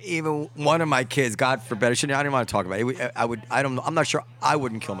even one of my kids, God forbid, I don't even want to talk about it. I'm not sure I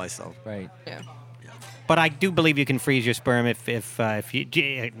wouldn't kill myself. right. Yeah. But I do believe you can freeze your sperm if you,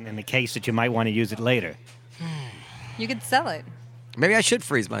 in the case that you might want to use it later. You could sell it. Maybe I should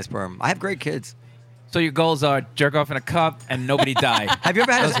freeze my sperm. I have great kids. So your goals are jerk off in a cup and nobody die. Have you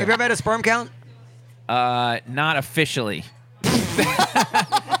ever had a sperm count? Not officially.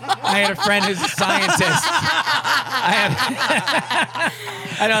 I had a friend who's a scientist.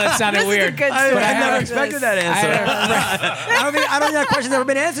 I know that sounded This is a weird. good but story. I never like expected this. that answer. I had a friend- I don't think that question's ever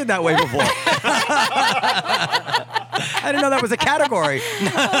been answered that way before. I didn't know that was a category.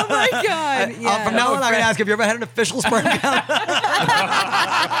 Oh my God. Yeah. From now on, I'm going to ask, have you ever had an official sperm count?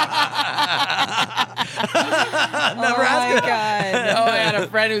 Never Oh asked my it. God. Oh, I had a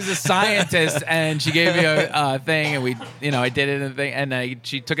friend who's a scientist, and she gave me a thing, and I did it and thing, and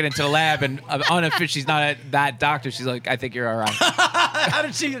she took it into the lab, and unofficially, she's not that doctor. She's like, I think you're all right. How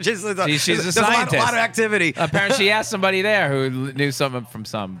did she? She's a She's a A scientist. lot of activity. Apparently, she asked somebody there who knew something from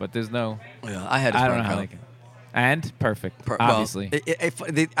some, but there's no. Yeah, I had a I sperm don't know how count. they can. And perfect, Well, obviously.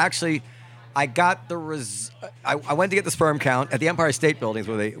 Actually, I got I went to get the sperm count at the Empire State Building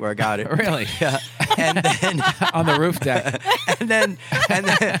where I got it. Really? Yeah. And then On the roof deck. From an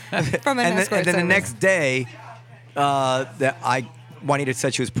escort and then the service. next day, Juanita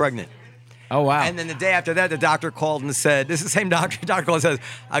said she was pregnant. Oh, wow. And then the day after that, the doctor called and said, "This is the same doctor." The doctor called and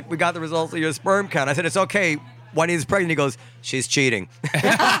says, "We got the results of your sperm count." I said, "It's okay. Juanita's pregnant." He goes, "She's cheating."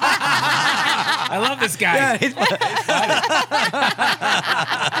 I love this guy. Yeah, he's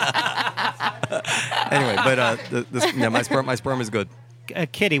anyway, but my sperm is good.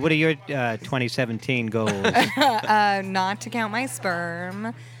 Kitty, what are your 2017 goals? Not to count my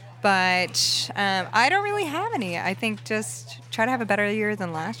sperm, but I don't really have any. I think just try to have a better year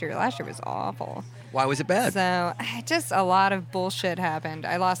than last year. Last year was awful. Why was it bad? So just a lot of bullshit happened.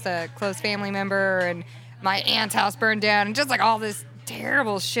 I lost a close family member, and my aunt's house burned down, and just like all this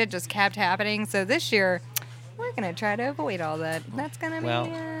terrible shit just kept happening. So this year, we're going to try to avoid all that. That's going to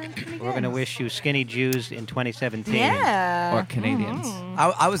be we're going to wish you skinny Jews in 2017. Yeah. Or Canadians.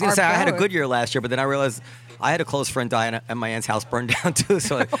 I was going Or to say I had a both. good year last year, but then I realized I had a close friend die and my aunt's house burned down too.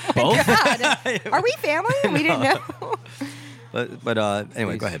 So, Both? God, are we family? We didn't know. but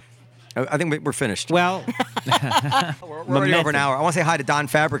anyway, go ahead. I think we're finished. Well, We're already over an hour. I want to say hi to Don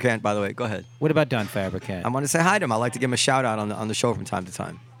Fabricant, by the way. Go ahead. what about Don Fabricant? I want to say hi to him. I like to give him a shout out on the show from time to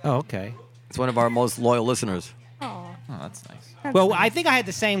time. Oh, okay. It's one of our most loyal listeners. Oh, that's nice. Well, I think I had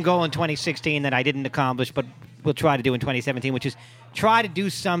the same goal in 2016 that I didn't accomplish, but we'll try to do in 2017, which is try to do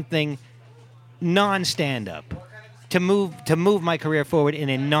something non-stand-up to move my career forward in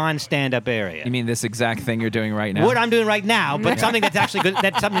a non-stand-up area. You mean this exact thing you're doing right now? What I'm doing right now, but something that's actually good,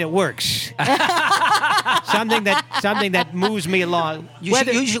 that's something that works. something that moves me along. You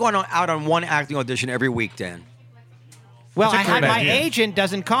should go out on one acting audition every week, Dan. Well, That's a I had great my idea. agent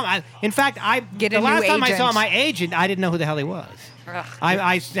doesn't come. In fact, Get a the last new time I saw agent. my agent, I didn't know who the hell he was. Ugh.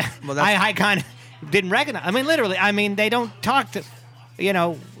 I kind of didn't recognize. I mean, literally. I mean, they don't talk to.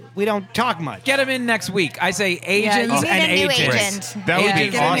 We don't talk much. Get him in next week. I say Yeah, agents you need and a new agents. agent. That would Yeah, be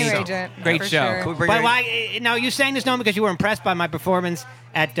get a new awesome. agent, Great for show. sure. Can we bring But her- why? Now you saying this, no, because you were impressed by my performance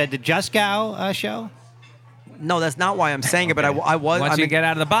at the Juskow show. No, that's not why I'm saying it, but I was. Once I you mean, get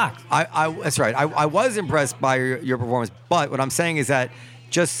out of the box. that's right. I was impressed by your performance, but what I'm saying is that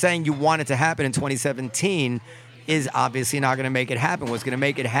just saying you want it to happen in 2017 is obviously not going to make it happen. What's going to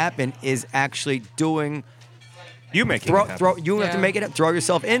make it happen is actually doing. You make it You happen. have to make it. Throw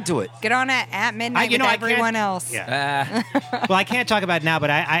yourself into it. Get on it at midnight with I can't- everyone else. Yeah. Well, I can't talk about it now, but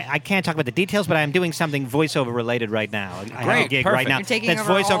I can't talk about the details. But I'm doing something voiceover related right now. I have a Great, gig perfect. right now You're taking that's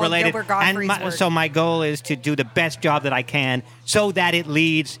over all voiceover of related, Gilbert Gottfried's work. so my goal is to do the best job that I can, so that it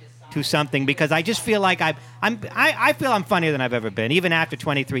leads to something. Because I just feel like I feel I'm funnier than I've ever been. Even after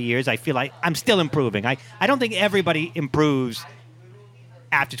 23 years, I feel like I'm still improving. I don't think everybody improves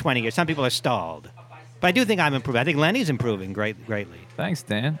after 20 years. Some people are stalled. But I do think I'm improving. I think Lenny's improving greatly. Thanks,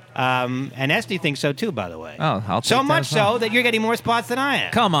 Dan. And Esty thinks so too, by the way. Oh, I'll take so that much as well. so that you're getting more spots than I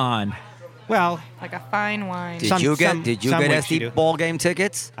am. Come on. Well, Like a fine wine. Did Some- you get some SD weeks you do. ball game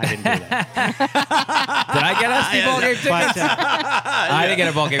tickets? I didn't do that. Did I get SD ball game tickets? but, I didn't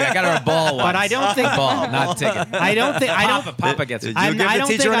get a ball game. I got her a ball once. but I don't think A ball, not a ticket. I don't think I don't. Papa gets it. Did you give I the don't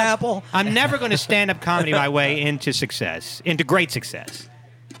teacher think an I'm- apple? I'm never going to stand up comedy my way into success, into great success.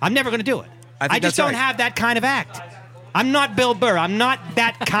 I'm never going to do it. I think I just that's don't right. have that kind of act. I'm not Bill Burr. I'm not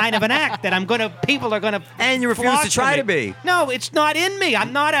that kind of an act that people are going to. And you refuse to try to be. No, it's not in me.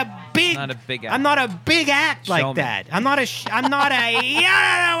 I'm not a big. Not a big act. I'm not a big act like Showman. that. I'm not a. I'm not a.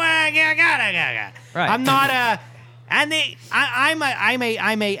 Right. I'm not a. And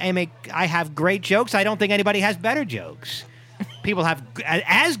I have great jokes. I don't think anybody has better jokes. People have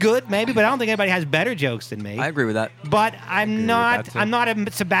as good, maybe, but I don't think anybody has better jokes than me. I agree with that. But I'm not. that, too. I'm not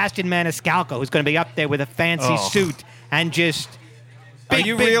a Sebastian Maniscalco who's going to be up there with a fancy Oh. suit and just. Are Big,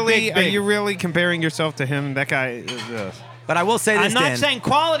 you big, really? big, big. Are you really comparing yourself to him? That guy. But I will say this, I'm not Dan. saying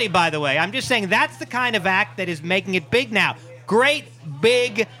quality, by the way. I'm just saying that's the kind of act that is making it big now. Great,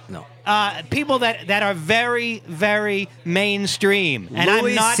 big No. people that are very, very mainstream. And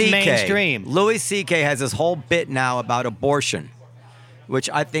I'm not mainstream. Louis C.K. has this whole bit now about abortion, which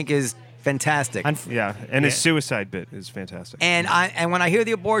I think is fantastic. Yeah, and his Yeah. suicide bit is fantastic. And when I hear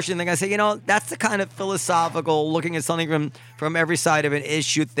the abortion thing, I say, that's the kind of philosophical, looking at something from every side of an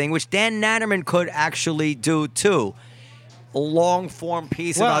issue thing, which Dan Natterman could actually do too. A long form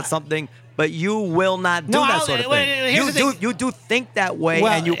piece Well, about something, but you will not do No, that I'll- sort of well, thing. here's the thing. You do think that way,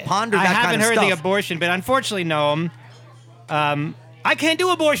 and you ponder that I kind of haven't heard stuff. the abortion, but unfortunately, Noam, I can't do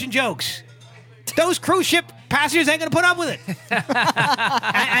abortion jokes. Those cruise ship passengers ain't going to put up with it.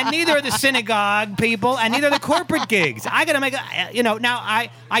 and neither are the synagogue people, and neither are the corporate gigs. I got to make now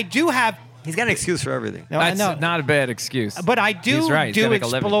I do have. He's got an excuse for everything. No, That's no, not a bad excuse. but I do He's right. He's do gotta make a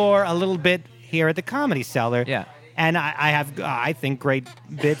living. explore a little bit here at the Comedy Cellar. Yeah. And I have, I think, great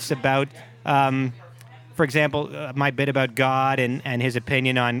bits about, for example, my bit about God and his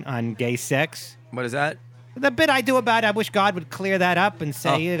opinion on gay sex. What is that? The bit I do about, I wish God would clear that up and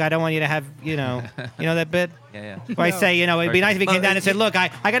say, I don't want you to have, you know that bit? Yeah. Where I say, it'd be nice if he came down and said, look, I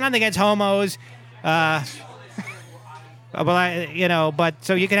got nothing against homos. But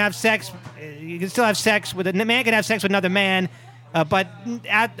so you can have sex. You can still have sex with a man can have sex with another man.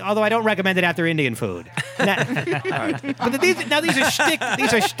 Although I don't recommend it after Indian food. But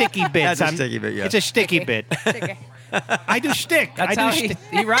these are sticky bits. That's a sticky bit, yeah. It's a sticky bit. I do stick. That's I how do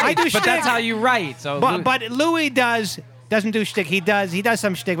he writes. I do but shtick. that's how you write. So But Louis doesn't do shtick. He does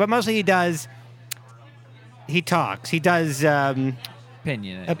some shtick, but mostly he talks. He does opinion,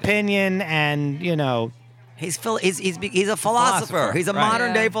 and He's a philosopher. He's a Right.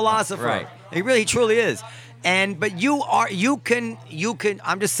 modern day philosopher. Right. He truly is. But you can.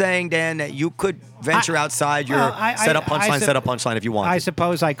 I'm just saying, Dan, that you could venture outside your set up punchline if you want. I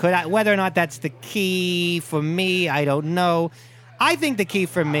suppose I could. Whether or not that's the key for me, I don't know. I think the key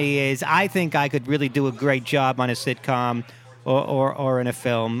for me is I think I could really do a great job on a sitcom or in a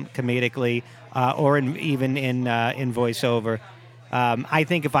film comedically or even in voiceover. I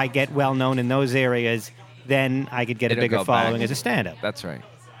think if I get well known in those areas, then I could get a It'll bigger go following back. as a stand-up. That's right.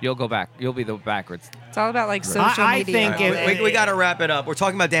 You'll go back. You'll be the backwards. It's all about like social I media. think we got to wrap it up. We're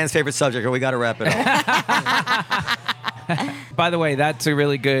talking about Dan's favorite subject, or we got to wrap it up. By the way, that's a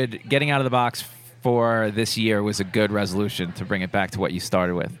really good getting out of the box for this year was a good resolution to bring it back to what you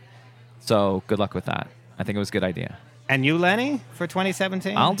started with. So good luck with that. I think it was a good idea. And you, Lenny, for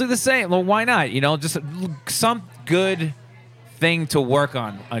 2017? I'll do the same. Well, why not? Just some good thing to work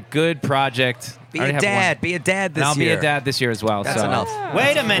on. A good project. Be a dad this and I'll year. be a dad this year as well. That's so enough.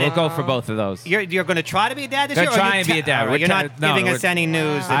 Wait a minute. We'll go for both of those. You're going to try to be a dad this Gonna year? or try you and be a dad. all right, We're you're trying- not no, giving us we're- any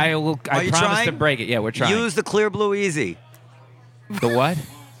news. I Are promise you to break it. Yeah, we're trying. Use the Clear Blue Easy. The what?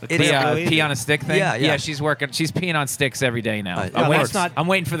 It's Pee on a stick thing? Yeah, yeah. She's working. She's peeing on sticks every day now. Right. I'm, Well, waiting, that's not- I'm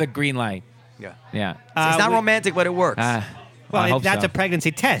waiting for the green light. Yeah. Yeah. It's not romantic, but it works. I Well, hope that's so. a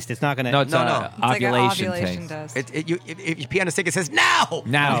pregnancy test. It's not going to. No, it's No, a no. It's like an ovulation ovulation thing. test. If you pee on a stick, it says now.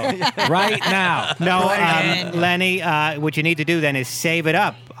 Now, right now. No, Lenny, what you need to do then is save it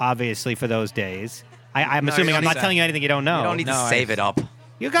up, obviously, for those days. I'm No, assuming you I'm don't not need telling you anything you don't know. You don't need to No, save it up.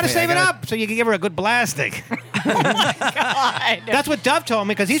 You got to Wait, save I it gotta- up so you can give her a good blasting. God. That's what Dove told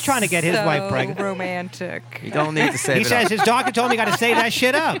me because he's trying to get his wife pregnant. Romantic. You don't need to save He it says up. his doctor told him you got to save that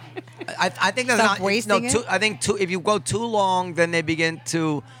shit up. I think that's Stop not wasting it? I think if you go too long, then they begin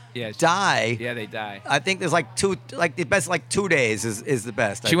to die. Yeah, they die. I think there's the best 2 days is the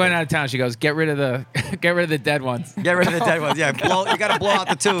best. She went out of town. She goes, get rid of the dead ones. Get rid of the dead ones. Yeah, you got to blow out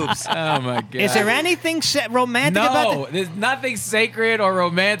the tubes. Oh my god. Is there anything romantic about No, there's nothing sacred or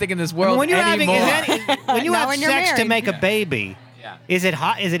romantic in this world when you're anymore. when you Not have when you're sex to married. make a baby? Yeah. Is it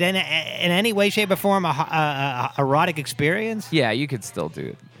hot? Is it in any way, shape, or form a erotic experience? Yeah, you could still do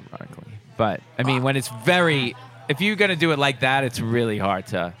it ironically. But, I mean, when it's if you're going to do it like that, it's really hard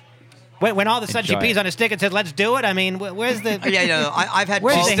to. When all of a sudden she Enjoy pees it. on a stick and says, "Let's do it." I mean, where's the? Yeah, I've had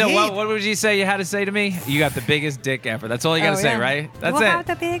Where's both. the Still, heat? what would you say you had to say to me? You got the biggest dick ever. That's all you got to Oh, say, yeah. right? That's You it. have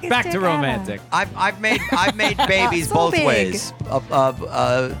the biggest Back dick to ever. romantic. I've made babies So both big. ways. On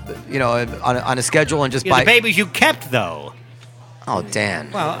a schedule and just The by. babies you kept, though. Oh,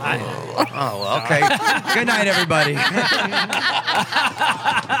 Dan. Well, Oh, well, okay. Good night, everybody.